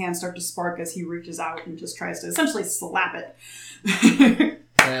see his hand start to spark as he reaches out and just tries to essentially slap it. And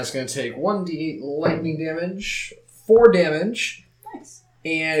that's going to take 1d lightning damage, 4 damage. Nice.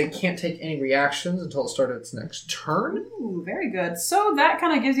 And it can't take any reactions until it starts its next turn. Ooh, very good. So that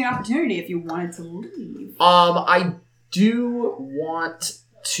kind of gives you an opportunity if you wanted to leave. I do want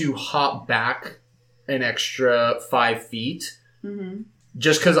to hop back an extra 5 feet. Mm-hmm.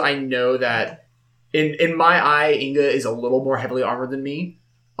 Just because I know that in my eye, Inga is a little more heavily armored than me.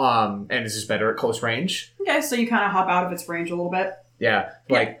 And is just better at close range. Okay, so you kind of hop out of its range a little bit. Yeah.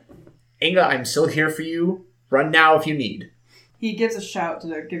 Like, Inga, I'm still here for you. Run now if you need. He gives a shout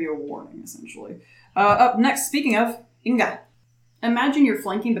to give you a warning, essentially. Up next, speaking of, Inga. Imagine you're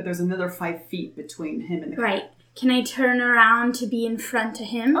flanking, but there's another 5 feet between him and the Right. Can I turn around to be in front of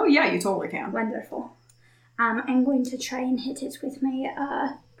him? Oh, yeah, you totally can. Wonderful. I'm going to try and hit it with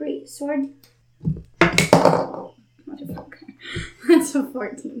my great sword. Okay. That's a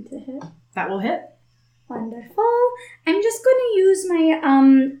 14 to hit. That will hit. Wonderful. I'm just going to use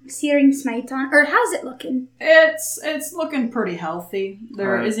my Searing Smite on... Or how's it looking? It's looking pretty healthy.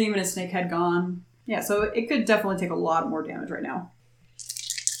 There Alright. isn't even a snake head gone. Yeah, so it could definitely take a lot more damage right now.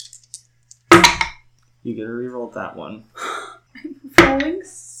 You gotta reroll that one. Rolling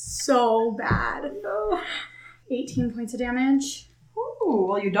so bad. No. 18 points of damage. Ooh,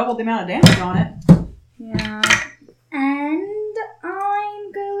 well, you doubled the amount of damage on it. Yeah. And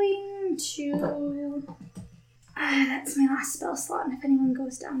I'm going to... that's my last spell slot, and if anyone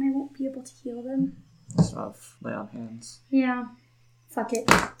goes down, I won't be able to heal them. Stuff. Lay on hands. Yeah. Fuck it.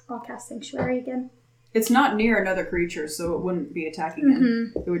 I'll cast Sanctuary again. It's not near another creature, so it wouldn't be attacking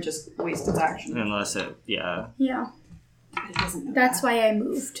him. It would just waste its action. Unless it, yeah. Yeah. It doesn't know That's that. why I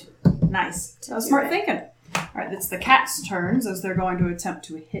moved. Nice. To do Smart it. thinking. Alright, it's the cat's turns as they're going to attempt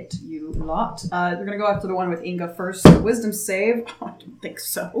to hit you lot. They're going to go after the one with Inga first. Wisdom save. Oh, I don't think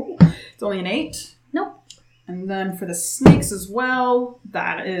so. It's only an 8. Nope. And then for the snakes as well,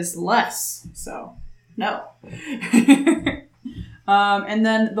 that is less. So, no. And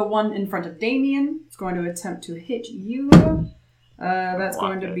then the one in front of Damien is going to attempt to hit you. That's Block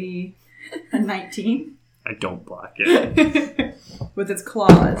going to it. be a 19 I don't block it. with its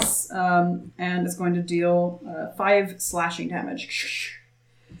claws. And it's going to deal 5 slashing damage.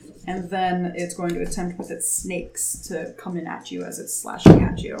 And then it's going to attempt with its snakes to come in at you as it's slashing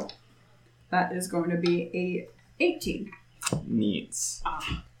at you. That is going to be a 18. Neats.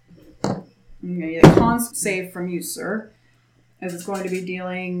 I'm going to get a con save from you, sir. As it's going to be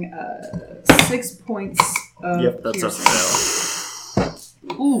dealing 6 points of Yep, that's a piercing.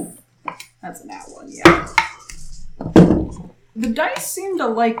 fail. Ooh, that's a nat one, yeah. The dice seem to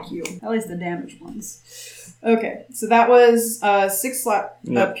like you, at least the damaged ones. Okay, so that was 6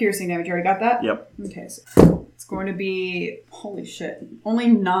 Yep. piercing damage. You already got that? Yep. Okay, so it's going to be, holy shit, only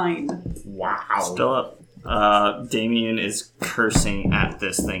 9. Wow. Still up. Damien is cursing at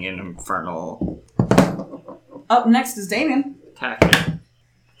this thing in Infernal. Up next is Damien. Attack it.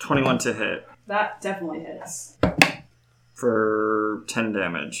 21 to hit That definitely hits. for 10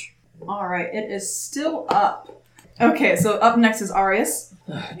 damage. Alright, it is still up. Okay, so up next is Arius.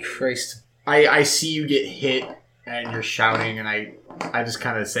 Christ. I see you get hit and you're shouting, and I just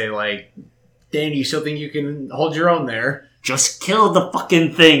kind of say, like, Dan, you still think you can hold your own there? Just kill the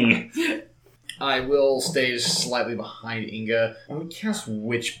fucking thing! I will stay slightly behind Inga. I'm going to cast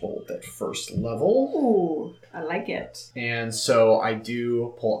Witch Bolt at first level. Ooh, I like it. And so I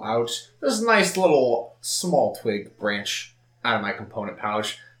do pull out this nice little small twig branch out of my component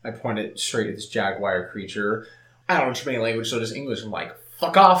pouch. I point it straight at this jaguar creature. I don't know too many language, so just English. I'm like,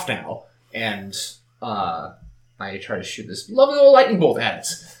 fuck off now. And I try to shoot this lovely little lightning bolt at it.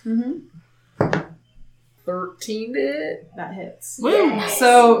 Mm-hmm. 13 to hit. That hits. Woo!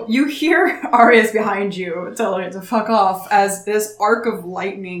 So you hear Arius behind you telling it to fuck off as this arc of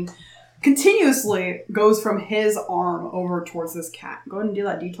lightning continuously goes from his arm over towards this cat. Go ahead and do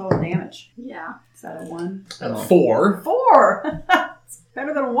that D12 damage. Yeah. Is that a 1? 4. 4! It's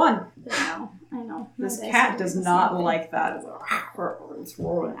better than a 1. I know. This My dice cat are does the not same thing. like that. It's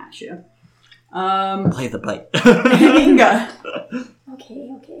roaring at you. Play the bite. Inga.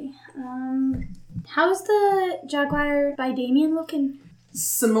 Okay. How's the Jaguar by Damien looking?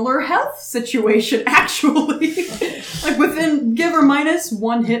 Similar health situation, actually. Like within give or minus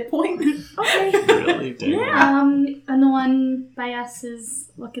 1 hit point. Okay. Really? Damn. And the one by us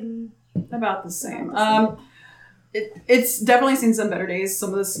is looking... About the same. It's definitely seen some better days. Some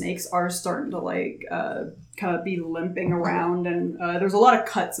of the snakes are starting to kind of be limping around, and there's a lot of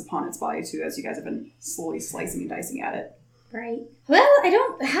cuts upon its body too, as you guys have been slowly slicing and dicing at it. Right. Well, I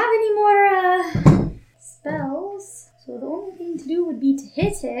don't have any more spells, so the only thing to do would be to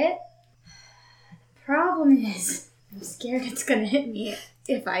hit it. The problem is, I'm scared it's gonna hit me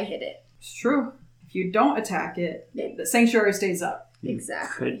if I hit it. It's true. If you don't attack it, the sanctuary stays up.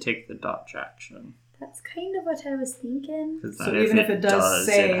 Exactly. Could take the dodge action. That's kind of what I was thinking. So even if it does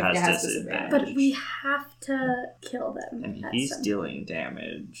save, it has disadvantage. But we have to kill them. And at he's some- dealing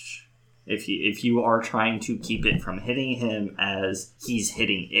damage. If you are trying to keep it from hitting him as he's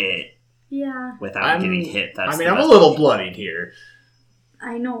hitting it Yeah, without getting hit, that's I'm a little bloodied here.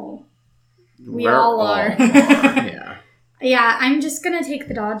 I know. We We're all are. Yeah. Yeah, I'm just gonna take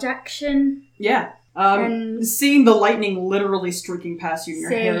the dodge action. Yeah. And- Seeing the lightning literally streaking past you and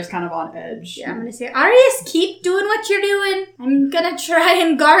your Say- hair is kind of on edge. Yeah, I'm gonna say, Arius, keep doing what you're doing. I'm gonna try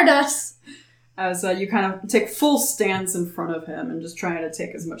and guard us. As you kind of take full stance in front of him and just trying to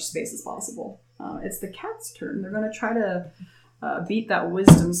take as much space as possible. It's the cat's turn. They're going to try to beat that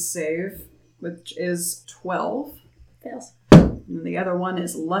wisdom save, which is 12. Fails. And the other one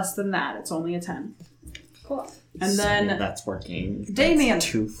is less than that. It's only a 10. Cool. And then that's working. Damien. That's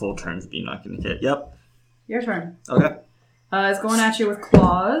 2 full turns, but you're not going to hit. Yep. Your turn. Okay. It's going at you with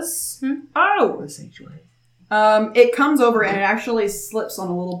claws. Oh! Sanctuary. It comes over and it actually slips on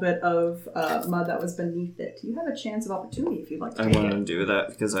a little bit of mud that was beneath it. You have a chance of opportunity if you'd like to I take want it. to do that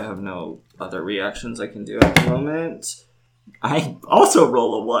because I have no other reactions I can do at the moment. I also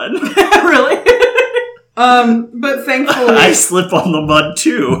roll a 1. Really? But thankfully... I slip on the mud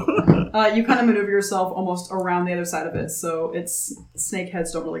too. You kind of maneuver yourself almost around the other side of it, so its snake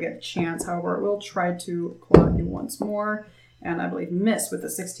heads don't really get a chance. However, it will try to claw at you once more, and I believe miss with a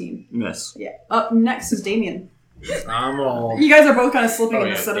 16. Miss. Yeah. Up next is Damien. I'm all. You guys are both kind of slipping in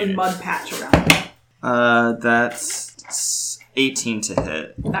yeah, this sudden Damien. mud patch around. That's 18 to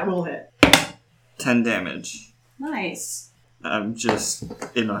hit. That will hit. 10 damage. Nice. I'm just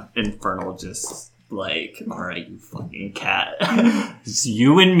in an infernal, just like, alright, you fucking cat. It's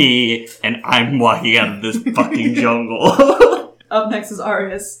you and me, and I'm walking out of this fucking jungle. Up next is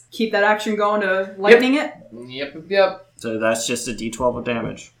Arius. Keep that action going to lightning it. Yep. So that's just a d12 of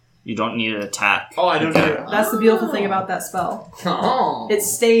damage. You don't need an attack. Oh, I don't do it. That's the beautiful thing about that spell. Oh. It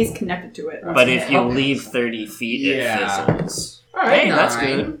stays connected to it. But if you leave 30 feet, it fizzles. Alright, Hey, that's 9.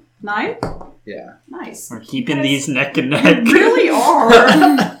 good. 9? Yeah. Nice. We're keeping these neck and neck. You really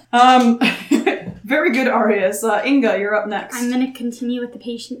are. Very good, Arius. Inga, you're up next. I'm gonna continue with the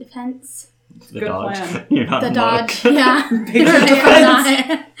patient defense. The Good dodge. plan. You're not The a dodge, monk. yeah. Patient I'm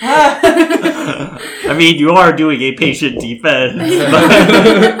defense. not. I mean, you are doing a patient defense.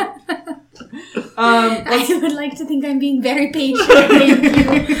 I would like to think I'm being very patient.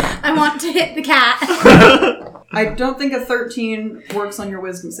 Thank you. I want to hit the cat. I don't think a 13 works on your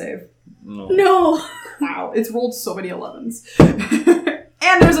wisdom save. No. Wow, it's rolled so many 11s.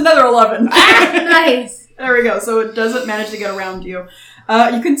 And there's another 11. Nice. There we go. So it doesn't manage to get around you.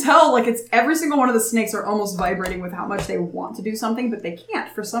 You can tell, like, it's every single one of the snakes are almost vibrating with how much they want to do something, but they can't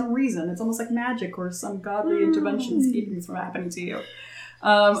for some reason. It's almost like magic or some godly intervention keeping this from happening to you.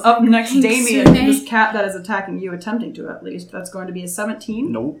 Up next, Damien, Sune. this cat that is attacking you, attempting to at least. That's going to be a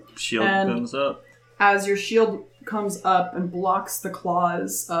 17. Nope. Shield And- comes up. As your shield comes up and blocks the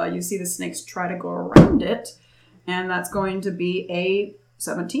claws, you see the snakes try to go around it, and that's going to be a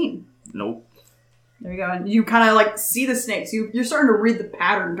 17. Nope. There you go. And you kind of like see the snakes. You're starting to read the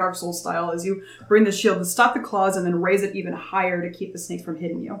pattern Dark Souls style as you bring the shield to stop the claws and then raise it even higher to keep the snakes from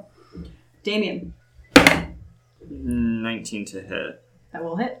hitting you. Damien, 19 to hit. that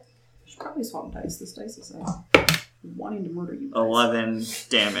will hit. Should probably swap dice. This dice is wanting to murder you. Guys. 11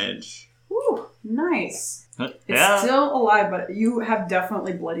 damage. Ooh, nice. It's Yeah. still alive, but you have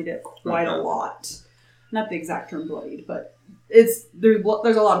definitely bloodied it quite a Okay. lot. Not the exact term bloodied, but there's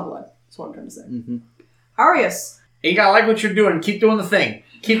a lot of blood. That's what I'm trying to say. Mm-hmm. Arius, Inga, I like what you're doing. Keep doing the thing.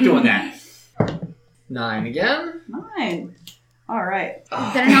 Keep doing that. 9 again. 9. All right.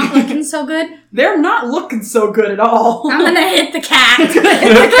 They're not looking so good. They're not looking so good at all. I'm gonna hit the cat. Hit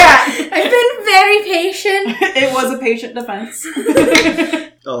the cat. I've been very patient. It was a patient defense.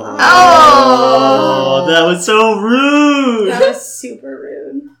 Oh, that was so rude. That was super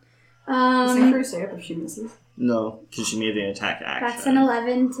rude. Synchro stay up if she misses. No, because she made an attack action. That's an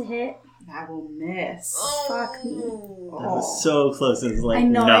 11 to hit. That will miss. Fuck me. That was so close. It was like, I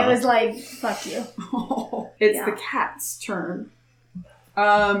know, no. it was like, fuck you. It's Yeah. the cat's turn.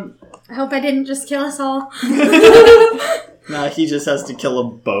 I hope I didn't just kill us all. Nah, he just has to kill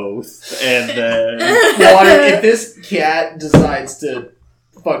them both, and then Water, if this cat decides to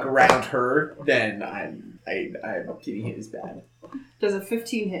fuck around her, then I'm getting hit as bad. Does a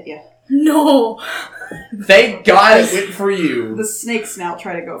 15 hit you? No. Thank God it went for you. The snake's now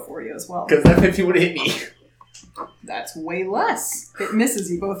try to go for you as well. Because that 15 would have hit me. That's way less. It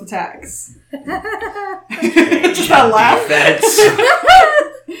misses you both attacks. Just that laugh. Defense.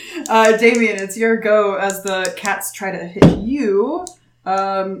 Damien, it's your go as the cats try to hit you.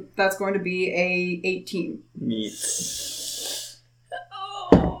 That's going to be a 18. meat.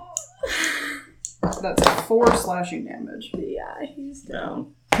 That's 4 slashing damage. Yeah, he's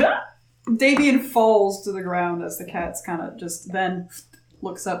Down. Damien falls to the ground as the cat's kind of just then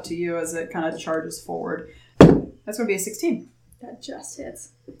looks up to you as it kind of charges forward. That's going to be a 16. That just hits.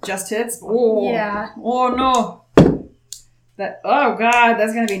 Just hits? Oh. Yeah. Oh no. Oh god,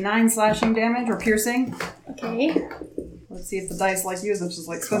 that's going to be 9 slashing damage or piercing. Okay. Let's see if the dice like you as much as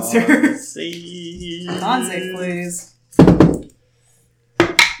like Spencer. Con save, please.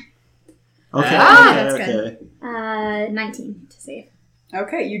 Okay. Ah, okay, that's okay. good. 19 to save.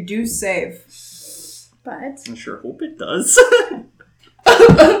 Okay, you do save. But I sure hope it does.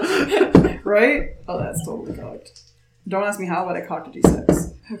 Right? Oh, that's totally cocked. Don't ask me how, but I cocked a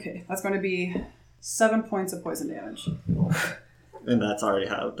d6. Okay, that's going to be 7 points of poison damage. And that's already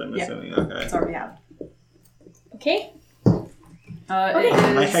halved, I'm Yeah. assuming. Okay. It's already out. okay. It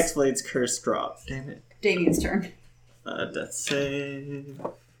is My Hexblade's curse dropped. Damn it. Damien's turn. Death save.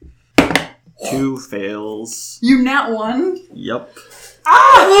 2 fails. You nat 1. Yep.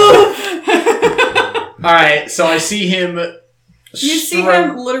 Alright, so I see him. You see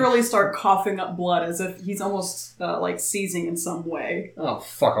him literally start coughing up blood as if he's almost like seizing in some way. Oh,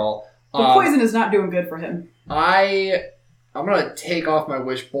 fuck all. The poison is not doing good for him. I'm gonna take off my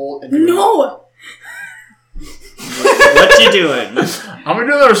wish bolt and do No! What you doing? I'm gonna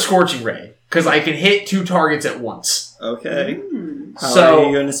do another scorching ray because I can hit 2 targets at once. Okay. How So- are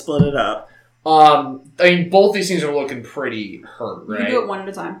you going to split it up? I mean, both these things are looking pretty hurt, You right? can do it one at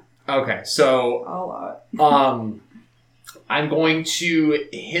a time. Okay, so I'll allow it. I'm going to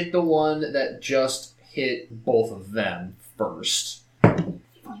hit the one that just hit both of them first.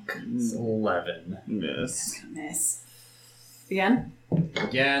 It's 11. Miss. Miss. Again,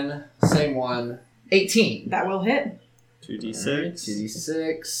 Again, same one. 18. that will hit. 2d6.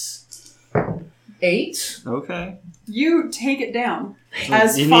 2d6. 8. Okay. You take it down.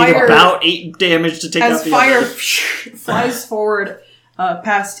 As you fire, need about 8 damage to take out as the fire other. flies forward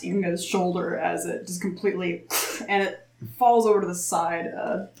past Inga's shoulder as it just completely, and it falls over to the side.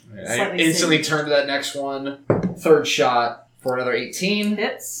 I Slightly instantly saved. turn to that next one. Third shot for another 18.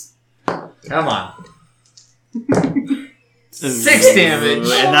 Hits. Come on. 6 damage.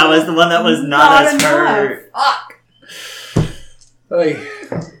 And that was the one that was not as enough. hurt. Fuck. Oy.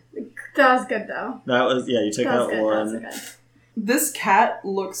 That was good, though. That was, yeah, you took That was out good. That was one. good. This cat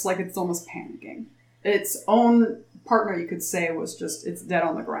looks like it's almost panicking. Its own partner, you could say, it's dead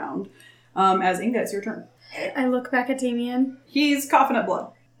on the ground. As Inga, it's your turn. I look back at Damien. He's coughing up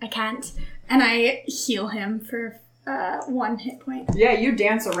blood. I can't. And I heal him for 1 hit point. Yeah, you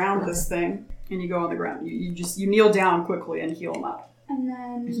dance around this thing and you go on the ground. You kneel down quickly and heal him up. And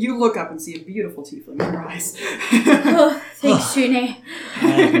then... You look up and see a beautiful tiefling in your eyes. Oh, thanks, Trine.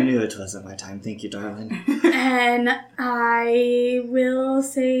 I knew it wasn't my time. Thank you, darling. And I will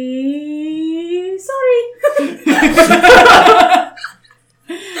say... sorry. You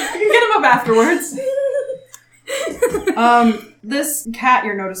can get him up afterwards. This cat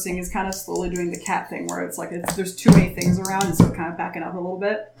you're noticing is kind of slowly doing the cat thing where it's like there's too many things around and so it's kind of backing up a little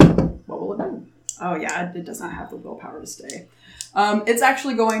bit. What will it do? Oh yeah, it does not have the willpower to stay. It's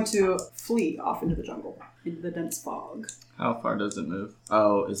actually going to flee off into the jungle, into the dense fog. How far does it move?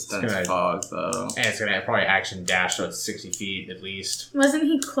 Oh, it's dense gonna- fog, though. And it's going to probably action dash, so it's 60 feet at least. Wasn't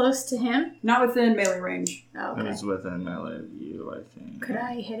he close to him? Not within melee range. Oh, It okay. was within melee view, I think. Could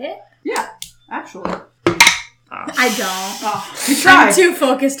I hit it? Yeah, actually. I don't. Oh, you try. I'm too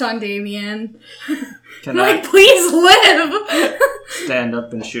focused on Damien. Can Like, please live! stand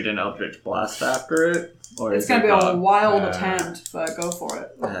up and shoot an Eldritch Blast after it? Or It's is gonna it be a gone? wild attempt, but go for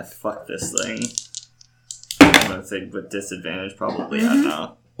it. Fuck this thing. I'm gonna say with disadvantage, probably.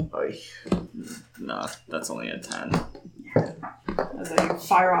 No. Nah, that's only a 10. As you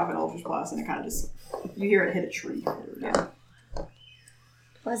fire off an Eldritch Blast, and it kind of just you hear it hit a tree. Yeah.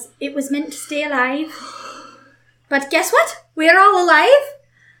 It was meant to stay alive. But guess what? We're all alive.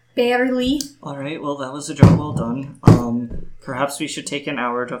 Barely. Alright, well, that was a job well done. Perhaps we should take an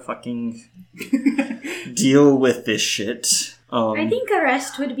hour to fucking deal with this shit. I think a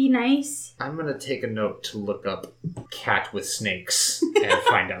rest would be nice. I'm gonna take a note to look up cat with snakes and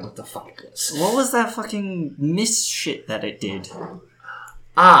find out what the fuck it was. What was that fucking miss shit that it did?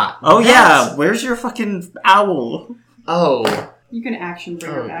 Oh yeah, where's your fucking owl? Oh. You can action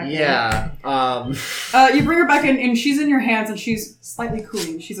bring her back. Yeah. You bring her back in, and she's in your hands, and she's slightly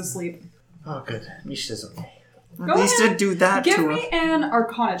cooling. She's asleep. Oh, good. Misha's okay. Go At least ahead. to do that Give to me an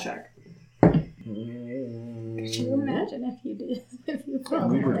Arcana check. Could you imagine if you did? If you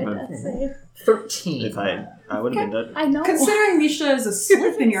did that save? 13. If I would have been dead. I know. Considering Misha is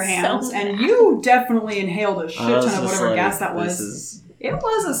asleep in your hands, So and you definitely inhaled a shit ton of whatever gas that This was, is it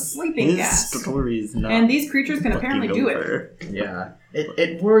was a sleeping his gas. story is not. And these creatures can apparently fucking do it. over. Yeah.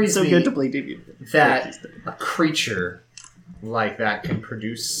 It worries So me you had to play David. that a creature like that can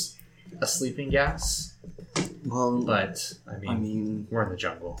produce a sleeping gas. Well, But, I mean, we're in the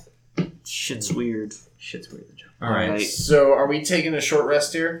jungle. shit's weird. Shit's weird in the jungle. Alright. Alright, so are we taking a short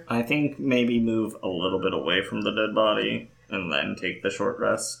rest here? I think maybe move a little bit away from the dead body and then take the short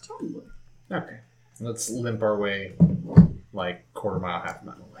rest. Okay. Let's limp our way like quarter mile, half a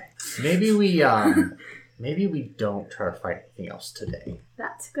mile away. Maybe we don't try to fight anything else today.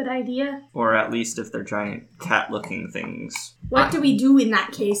 That's a good idea. Or at least if they're giant cat-looking things. What do we do in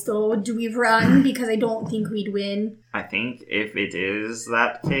that case, though? Do we run? Because I don't think we'd win. I think if it is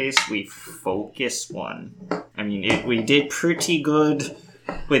that case, we focus one. I mean, we did pretty good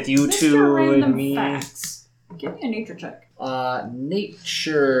with you Mr. two Random and me. Facts. Give me a nature check.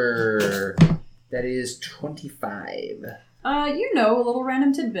 Nature. That is 25. You know, a little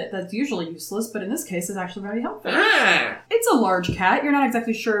random tidbit that's usually useless, but in this case is actually very helpful. Ah! It's a large cat. You're not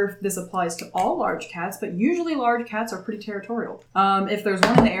exactly sure if this applies to all large cats, but usually large cats are pretty territorial. If there's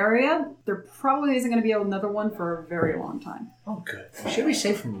one in the area, there probably isn't going to be another one for a very long time. Oh, good. We should be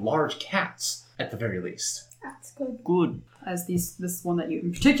safe from large cats, at the very least. That's good. Good. As this one that you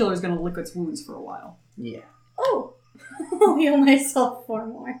in particular is going to lick its wounds for a while. Yeah. Oh! I'll heal myself 4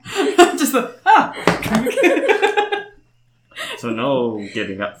 more. Just So no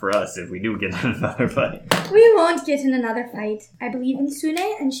getting up for us if we do get in another fight. We won't get in another fight. I believe in Sune,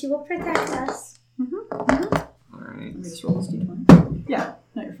 and she will protect us. Let Alright. me just roll this d20. Yeah,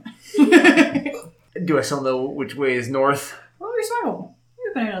 no, you're fine. Do I still know which way is north? Roll your survival.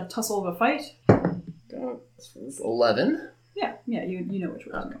 You've been in a tussle of a fight. 11. Yeah, you know which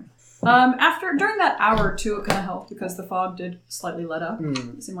way is going. During that hour or two, it kind of helped because the fog did slightly let up.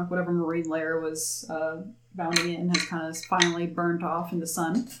 It seemed like whatever marine layer was bounding in has kind of finally burnt off in the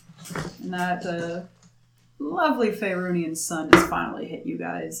sun. And that lovely Faerunian sun has finally hit you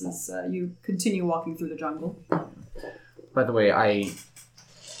guys as you continue walking through the jungle. By the way,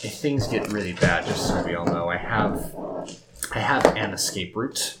 if things get really bad, just so we all know, I have an escape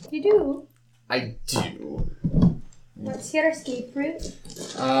route. You do? I do. What's your escape route?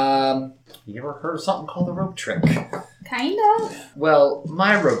 You ever heard of something called the rope trick? Kind of. Well,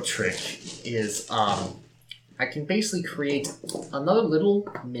 my rope trick is, I can basically create another little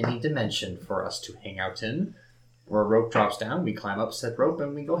mini dimension for us to hang out in. Where a rope drops down, we climb up said rope,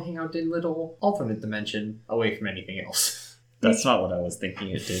 and we go hang out in a little alternate dimension away from anything else. That's not what I was thinking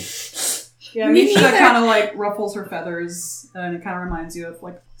it did. Yeah, Misha kind of like ruffles her feathers, and it kind of reminds you of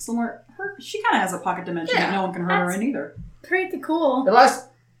like somewhere. She kind of has a pocket dimension that no one can hurt her in either. Pretty cool. It lasts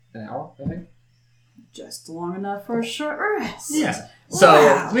an hour, I think. Just long enough for a short rest. Yeah. So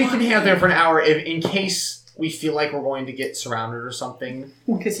Wow. we can hang out there for an hour in case we feel like we're going to get surrounded or something.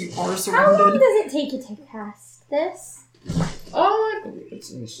 Because you are How long surrounded. does it take you to pass this? I believe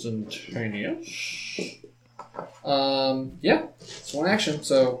it's instantaneous. Yeah, it's one action.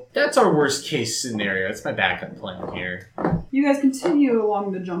 So that's our worst case scenario. That's my backup plan here. You guys continue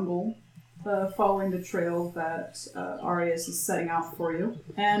along the jungle, following the trail that Arias is setting out for you.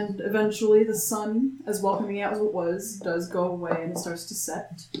 And eventually the sun, as welcoming as it was, does go away and it starts to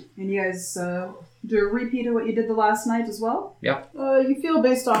set. And you guys do a repeat of what you did the last night as well? Yeah. You feel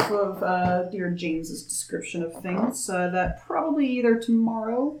based off of dear James's description of things that probably either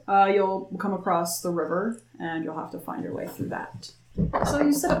tomorrow you'll come across the river and you'll have to find your way through that. So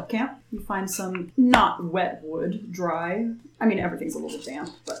you set up camp. You find some not wet wood, dry. I mean, everything's a little damp,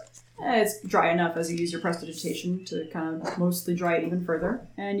 but it's dry enough as you use your prestidigitation to kind of mostly dry it even further.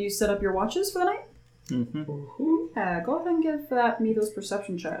 And you set up your watches for the night. Mm-hmm. Go ahead and give me those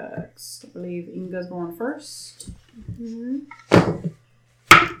perception checks. I believe Inga's going first.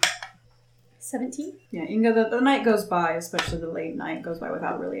 17. Yeah, Inga, the night goes by, especially the late night, goes by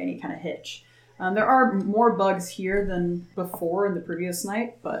without really any kind of hitch. There are more bugs here than before in the previous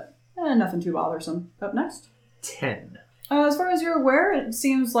night, but nothing too bothersome. Up next. 10. As far as you're aware, it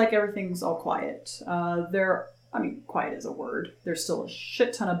seems like everything's all quiet. Quiet is a word. There's still a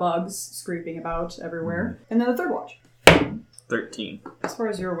shit ton of bugs scraping about everywhere. And then the third watch. 13. As far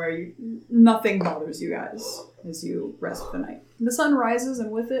as you're aware, nothing bothers you guys as you rest for the night. The sun rises,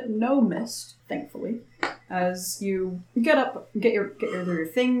 and with it, no mist, thankfully. As you get up, get your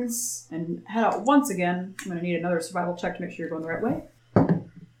things, and head out once again. I'm going to need another survival check to make sure you're going the right way.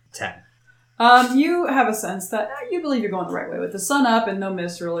 10. You have a sense that you believe you're going the right way. With the sun up and no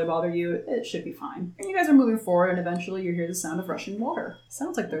mist to really bother you, it should be fine. And you guys are moving forward, and eventually you hear the sound of rushing water.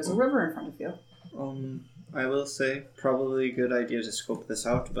 Sounds like there's a river in front of you. I will say, probably a good idea to scope this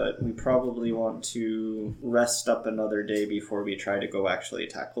out, but we probably want to rest up another day before we try to go actually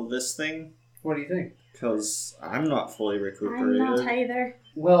tackle this thing. What do you think? Because I'm not fully I'm recuperated. not either.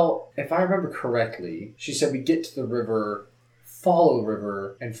 Well, if I remember correctly, she said we get to the river, follow the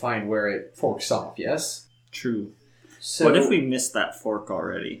river, and find where it forks off, yes? True. So What if we missed that fork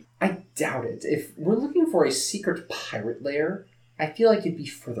already? I doubt it. If we're looking for a secret pirate lair, I feel like it'd be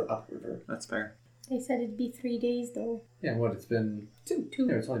further upriver. That's fair. They said it'd be 3 days, though. Yeah, what, it's been 2.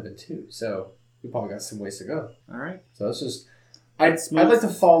 Yeah, it's only been 2, so we probably got some ways to go. All right. So let's just... I'd like to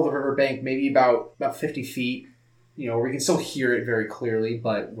follow the riverbank maybe about 50 feet, where we can still hear it very clearly,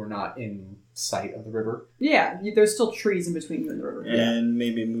 but we're not in sight of the river. Yeah, there's still trees in between you and the river. And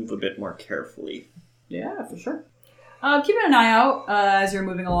maybe move a bit more carefully. Yeah, for sure. Keeping an eye out as you're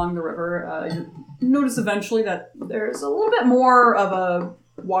moving along the river. You notice eventually that there's a little bit more of a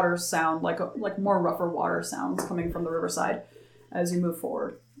water sound, like more rougher water sounds coming from the riverside as you move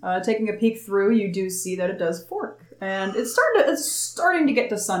forward. Taking a peek through, you do see that it does fork. And it's starting to get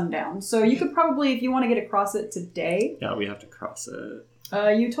to sundown. So you could probably, if you want to get across it today... Yeah, we have to cross it.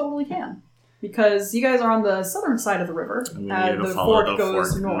 You totally can. Because you guys are on the southern side of the river. And we need to follow fork the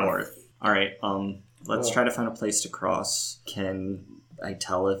goes fork north. Alright, let's try to find a place to cross. Can I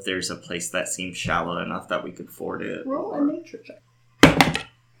tell if there's a place that seems shallow enough that we could ford it? Roll a nature check.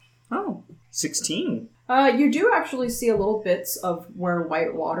 Oh, 16. You do actually see a little bits of where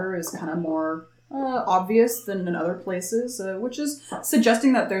white water is kind of more obvious than in other places, which is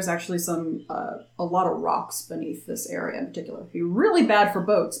suggesting that there's actually a lot of rocks beneath this area in particular. It'd be really bad for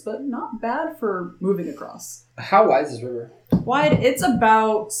boats, but not bad for moving across. How wide is this river? Wide, it's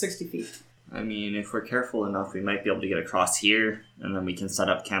about 60 feet. I mean, if we're careful enough, we might be able to get across here, and then we can set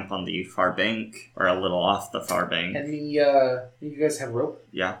up camp on the far bank, or a little off the far bank. And you guys have rope?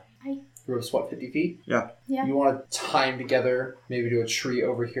 Yeah. The rope's what, 50 feet? Yeah. Yeah. You want to tie them together, maybe do a tree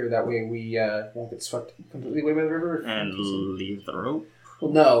over here, that way we won't get swept completely away by the river? And leave the rope?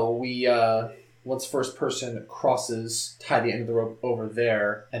 Well, no, we, once first person crosses, tie the end of the rope over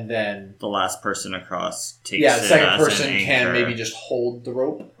there, and then... The last person across takes Yeah, it the second as person an can anchor. maybe just hold the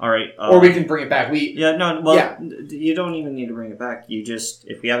rope. Alright. Or we can bring it back. You don't even need to bring it back. You just,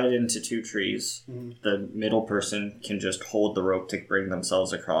 if we have it into 2 trees, the middle person can just hold the rope to bring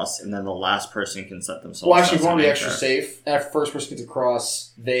themselves across, and then the last person can set themselves Well, actually, as we want to an be anchor. extra safe. After first person gets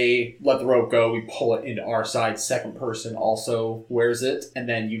across, they let the rope go, we pull it into our side, second person also wears it, and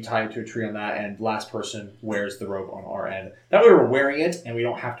then you tie it to a tree on that, and last person wears the rope on our end. That way we're wearing it, and we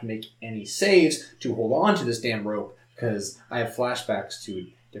don't have to make any saves to hold on to this damn rope, because I have flashbacks to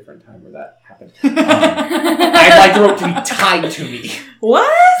a different time where that happened. I'd like the rope to be tied to me.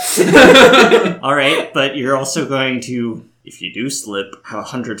 What? Alright, but you're also going to, if you do slip, have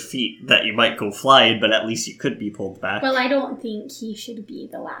 100 feet that you might go flying, but at least you could be pulled back. Well, I don't think he should be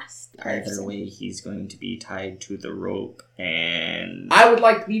the last person. Either way, he's going to be tied to the rope, and I would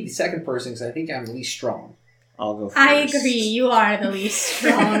like to be the second person, because I think I'm the least strong. I'll go first. I agree, you are the least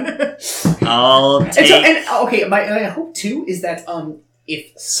strong. I'll take... My hope too is that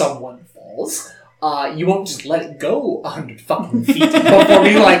if someone falls, you won't just let it go 100 fucking feet before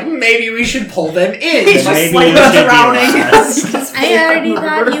being like, maybe we should pull them in. Maybe like we should be drowning. last. I already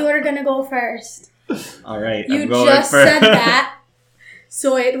thought you were gonna go first. Alright, You I'm going just first. said that.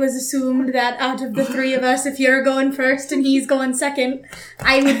 So it was assumed that out of the 3 of us, if you're going first and he's going second,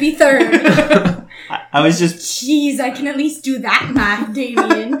 I would be third. I was just... Jeez, I can at least do that math,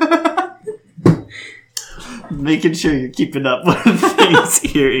 Damien. making sure you're keeping up with things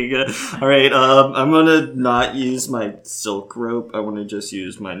here, Inga. Alright, I'm gonna not use my silk rope. I want to just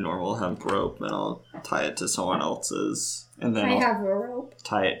use my normal hemp rope, and I'll tie it to someone else's. And then I I'll have a rope.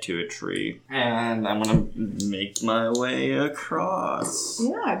 tie it to a tree. And I'm gonna make my way across.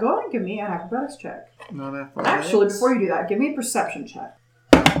 Yeah, go ahead and give me an acrobatics check. Not athletics. Actually, before you do that, give me a perception check.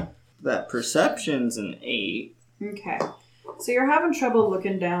 That perception's an 8. Okay. So you're having trouble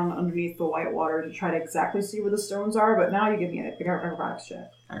looking down underneath the white water to try to exactly see where the stones are, but now you give me an acrobatics check.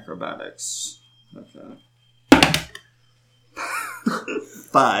 Acrobatics. Okay.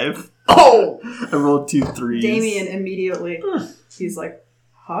 5. Oh! I rolled 2 3s. Damien immediately, he's like,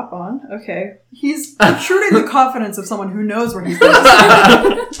 hop on, okay. He's protruding the confidence of someone who knows where he's going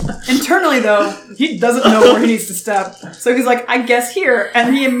to step. Internally, though, he doesn't know where he needs to step. So he's like, I guess here.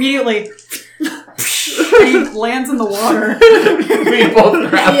 And he immediately... he lands in the water. We both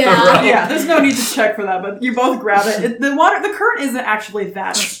grab the rope. Yeah, there's no need to check for that, but you both grab it. The current isn't actually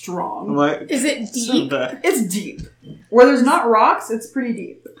that strong. What? Is it deep? It's deep. Where there's not rocks, it's pretty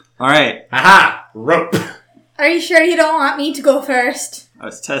deep. Alright, Aha! Rope. Are you sure you don't want me to go first? I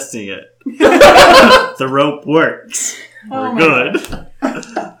was testing it. The rope works. Oh We're my good.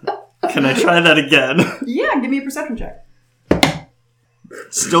 Can I try that again? Yeah, give me a perception check.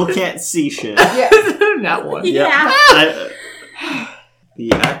 Still can't see shit. Yeah. Not one. Yeah.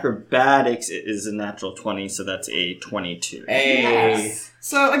 The acrobatics is a natural 20, so that's a 22. Hey.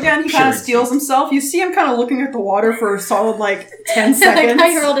 So again, he kind of Sure. steals himself. You see him kind of looking at the water for a solid 10 Like seconds.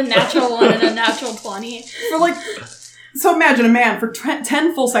 I rolled a natural 1 and a natural 20. For so imagine a man for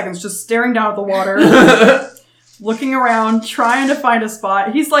 10 full seconds just staring down at the water, looking around, trying to find a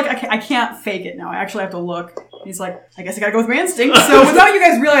spot. He's like, I can't fake it now. I actually have to look. He's like, I guess I gotta go with my instinct. So without you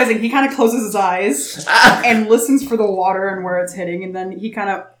guys realizing, he kind of closes his eyes and listens for the water and where it's hitting. And then he kind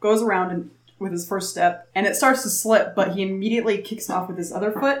of goes around and with his first step, and it starts to slip, but he immediately kicks off with his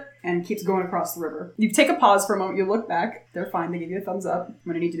other foot and keeps going across the river. You take a pause for a moment, you look back, they're fine, they give you a thumbs up. I'm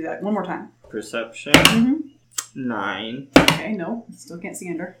gonna need to do that one more time. Perception. Mm-hmm. 9. Okay, no, still can't see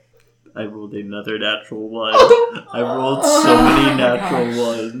under. I rolled another natural 1. I rolled so many natural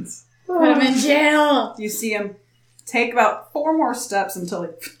ones. Put him in jail. You see him take about 4 more steps until he...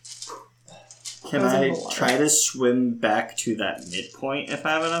 Can Goes I into the water. try to swim back to that midpoint if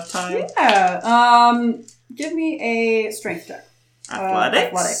I have enough time? Yeah, give me a strength check. Athletics?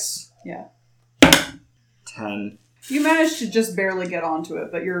 Athletics, yeah. 10. You managed to just barely get onto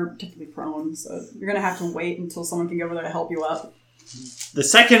it, but you're typically prone, so you're gonna have to wait until someone can go over there to help you up. The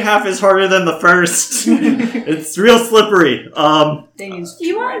second half is harder than the first. It's real slippery. Damien's Do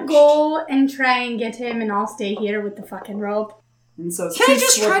you want to go and try and get him, and I'll stay here with the fucking rope? And so it's Can I too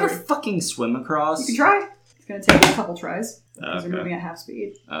just try to slippery. fucking swim across? You can try. It's gonna take you a couple tries, because you're Okay. moving at half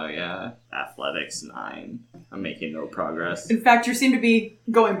speed. Oh yeah. Athletics 9. I'm making no progress. In fact, you seem to be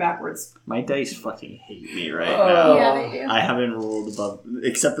going backwards. My dice fucking hate me right Oh. now. Yeah, they do. I haven't rolled above,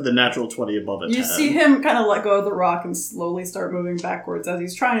 except for the natural 20 above a 10. You see him kind of let go of the rock and slowly start moving backwards as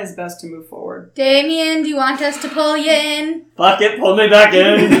he's trying his best to move forward. Damien, do you want us to pull you in? Fuck it, pull me back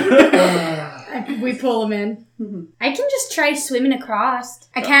in. We pull him in. Mhm. I can just try swimming across.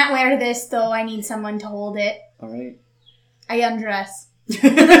 I can't wear this, though. I need someone to hold it. Alright. I undress.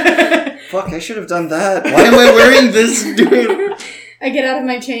 Fuck, I should have done that. Why am I wearing this, dude? I get out of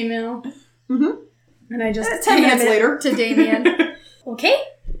my chainmail. Mhm. And I just 10 hand minutes it later. to Damien. Okay.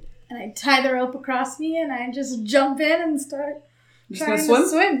 And I tie the rope across me and I just jump in and start Just trying gonna swim? to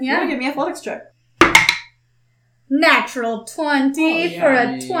swim. Yeah. Give me an athletics check. Natural 20 Oh, yeah. for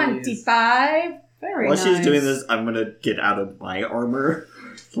a 25. Very While nice. she's doing this, I'm gonna get out of my armor.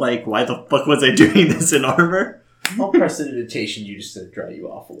 Like, why the fuck was I doing this in armor? I'll prestidigitation you just to dry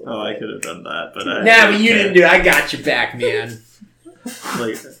you off a little Oh, I bit. could have done that, but I... Nah, but you didn't do it. I got your back, man.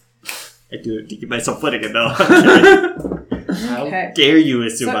 Like, I do it to keep myself footing it, though. How Okay. dare you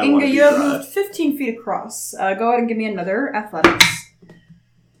assume So I want Inga, to be you have dry? moved 15 feet across. Go ahead and give me another athletics.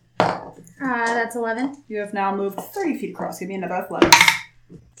 That's 11. You have now moved 30 feet across. Give me another athletics.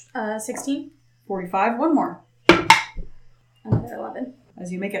 16. 45. One more. Another 11.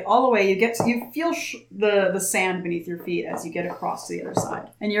 As you make it all the way, you feel the sand beneath your feet as you get across to the other side.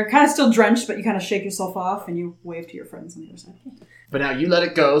 And you're kind of still drenched, but you kind of shake yourself off and you wave to your friends on the other side. But now you let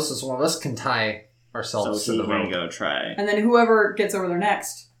it go, so one of us can tie So ourselves to he the can rope. go try. And then whoever gets over there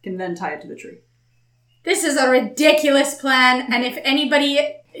next can then tie it to the tree. This is a ridiculous plan, and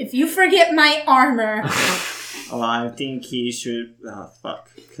if you forget my armor, Oh, I think he should... Oh, fuck.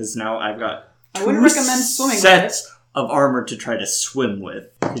 Because now I've got I wouldn't two recommend swimming with sets of armor to try to swim with.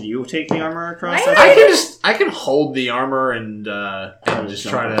 Could you take the armor across? Why that? I can hold the armor and just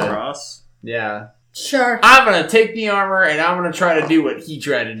Jump try to across? yeah. Sure. I'm gonna take the armor and I'm gonna try to do what he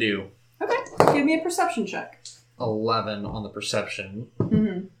tried to do. Okay, give me a perception check. 11 on the perception.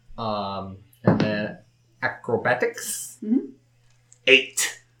 Mm-hmm. And then acrobatics.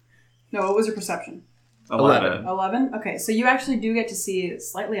 8. No, what was your perception? 11. 11? Okay, so you actually do get to see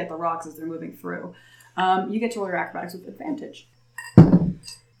slightly at the rocks as they're moving through. You get to roll your acrobatics with advantage.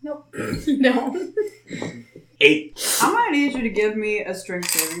 Nope. No. 8. I'm gonna need you to give me a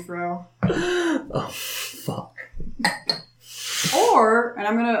strength saving throw. Oh, fuck. Or, and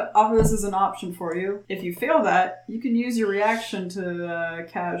I'm gonna offer this as an option for you, if you fail that, you can use your reaction to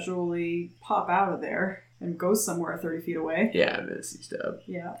casually pop out of there and go somewhere 30 feet away. Yeah, Misty Step.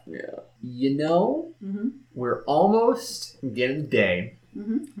 Yeah. Yeah. You know, Mm-hmm. we're almost getting the day.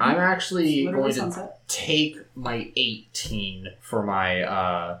 Mm-hmm. I'm actually Literally going to sunset. take my 18 for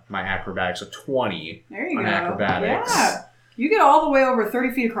my my acrobatics, so 20 There you on go. acrobatics. Yeah. You get all the way over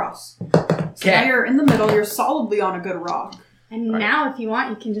 30 feet across. So now Okay. you're in the middle, you're solidly on a good rock. And now, if you want,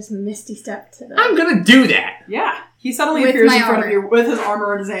 you can just Misty Step to the... I'm gonna do that. Yeah. He suddenly With appears my in front armor. of you with his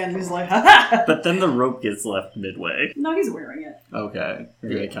armor in his hand. He's like, ha ha! But then the rope gets left midway. No, he's wearing it. Okay.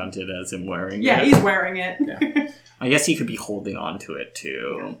 You're going to count it as him wearing Yeah, it. he's wearing it. I guess he could be holding on to it,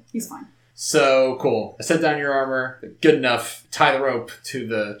 too. He's fine. So cool. I set down your armor. Good enough. Tie the rope to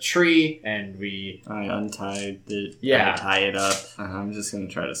the tree, and we. I untied it. Yeah. I tie it up. I'm just going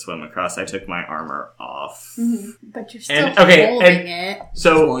to try to swim across. I took my armor off. But you're still And- okay, holding it.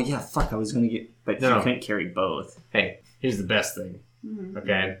 So Well, yeah, fuck. I was going to get... But No. you couldn't carry both. Hey, here's the best thing. Mm-hmm.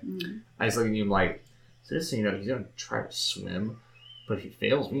 Okay? I just look at you and I'm like, so just so you know, he's gonna try to swim, but if he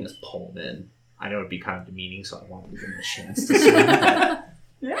fails, we can just pull him in. I know it'd be kind of demeaning, so I won't give him a chance to swim. But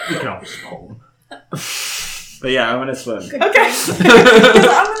we can always pull him. But yeah, I'm going to swim. Okay. He's like,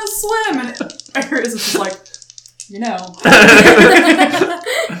 I'm gonna swim, and Iris is just like, you know.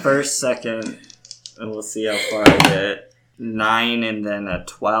 First, second, and we'll see how far I get. 9 and then a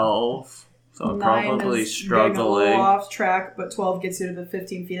 12. So I'm 9 probably is getting a little struggling. off track, but 12 gets you to the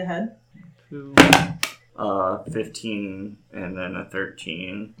 15 feet ahead. 15 and then a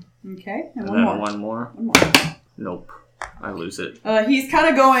 13. Okay, and And one then more. one more. One more. Nope. I lose it. He's kind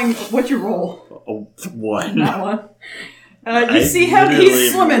of going, what'd you roll? Oh, 1. That one. You I see him, literally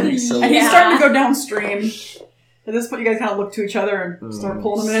he's swimming, really so- and he's starting to go downstream. At this point, you guys kind of look to each other and start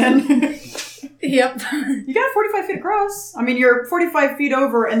pulling him in. Yep. You got 45 feet across. I mean, you're 45 feet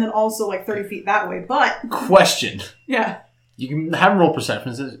over and then also like 30 feet that way, but question. yeah. You can have him roll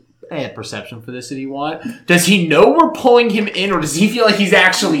perception. Add perception for this if you want. Does he know we're pulling him in, or does he feel like he's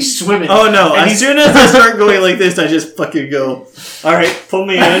actually swimming? Oh no, And as soon as I start going like this, I just fucking go, alright, pull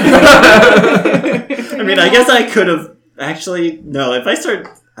me in. I mean, I guess I could have actually, no, if I start,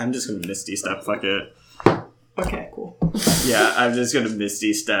 I'm just gonna Misty Step, fuck it. Okay, cool. Yeah, I'm just gonna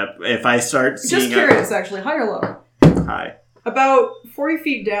Misty Step. If I start Just seeing curious, actually, high or low? Hi. About 40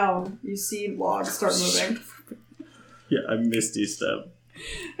 feet down, you see logs start moving. Yeah, I'm Misty Step.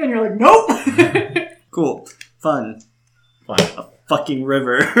 And you're like, nope! Cool. Fun. Fine. A fucking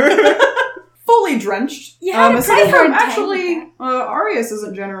river. Fully drenched. You had a aside pretty from hard time actually, with Arius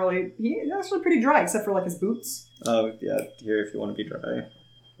isn't generally, he's actually pretty dry, except for like his boots. Oh, yeah, here if you want to be dry.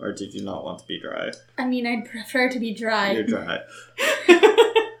 Or did you not want to be dry? I mean, I'd prefer to be dry. You're dry.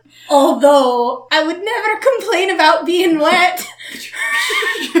 Although, I would never complain about being wet.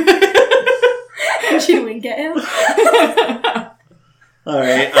 She wink at him.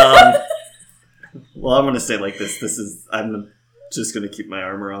 Alright, well, I'm gonna say like this. I'm just gonna keep my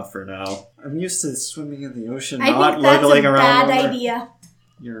armor off for now. I'm used to swimming in the ocean, I not think that's lugging a around. bad water. idea.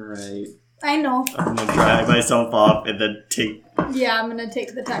 You're right. I know. I'm gonna dry myself off and then take. Yeah, I'm gonna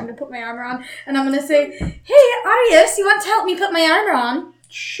take the time to put my armor on, and I'm gonna say, "Hey, Arius, you want to help me put my armor on?"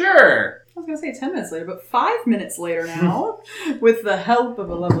 Sure. I was going to say 10 minutes later, but 5 minutes later now, with the help of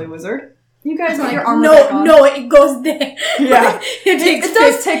a lovely wizard, you guys I'm put your like, armor back on. no, it goes there. Yeah. it takes. It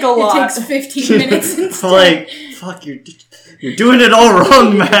does take a lot. It takes 15 minutes instead. Like, fuck, you're doing it all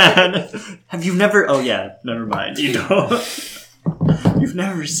wrong, man. Have you never? Oh yeah, never mind. You know, you've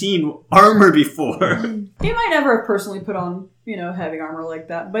never seen armor before. He might never have personally put on, heavy armor like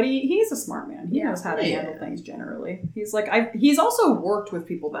that, but he's a smart man. He knows how to handle things generally. He's like, he's also worked with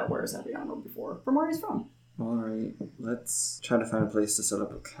people that wears heavy armor before, from where he's from. All right, let's try to find a place to set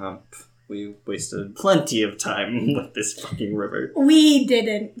up a camp. We wasted plenty of time with this fucking river. We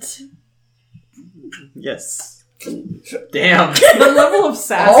didn't. Yes. Damn. The level of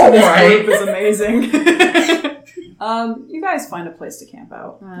sass in this Alright. group is amazing. You guys find a place to camp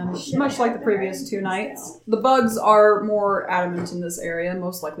out. Much like the previous 2 nights, the bugs are more adamant in this area,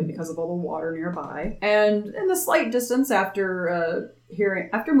 most likely because of all the water nearby. And in the slight distance after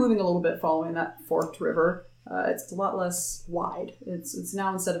moving a little bit following that forked river, it's a lot less wide. It's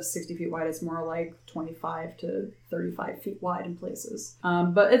now, instead of 60 feet wide, it's more like 25 to 35 feet wide in places.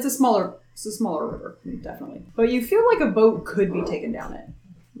 But it's a smaller river, definitely. But you feel like a boat could be taken down it,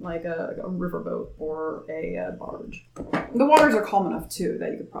 like a river boat or a barge. The waters are calm enough too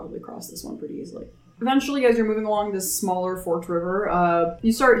that you could probably cross this one pretty easily. Eventually, as you're moving along this smaller forked river,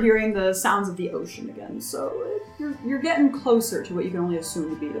 you start hearing the sounds of the ocean again. So you're getting closer to what you can only assume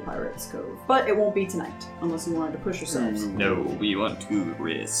to be the Pirates' Cove. But it won't be tonight, unless you wanted to push yourselves. No, we want to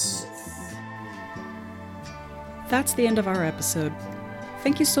risk. That's the end of our episode.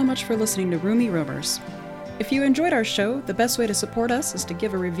 Thank you so much for listening to Roomy Roamers. If you enjoyed our show, the best way to support us is to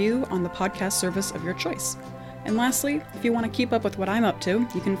give a review on the podcast service of your choice. And lastly, if you want to keep up with what I'm up to,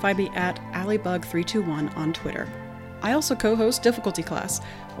 you can find me at AlleyBug321 on Twitter. I also co-host Difficulty Class,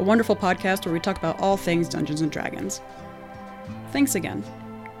 a wonderful podcast where we talk about all things Dungeons & Dragons. Thanks again,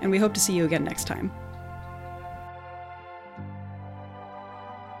 and we hope to see you again next time.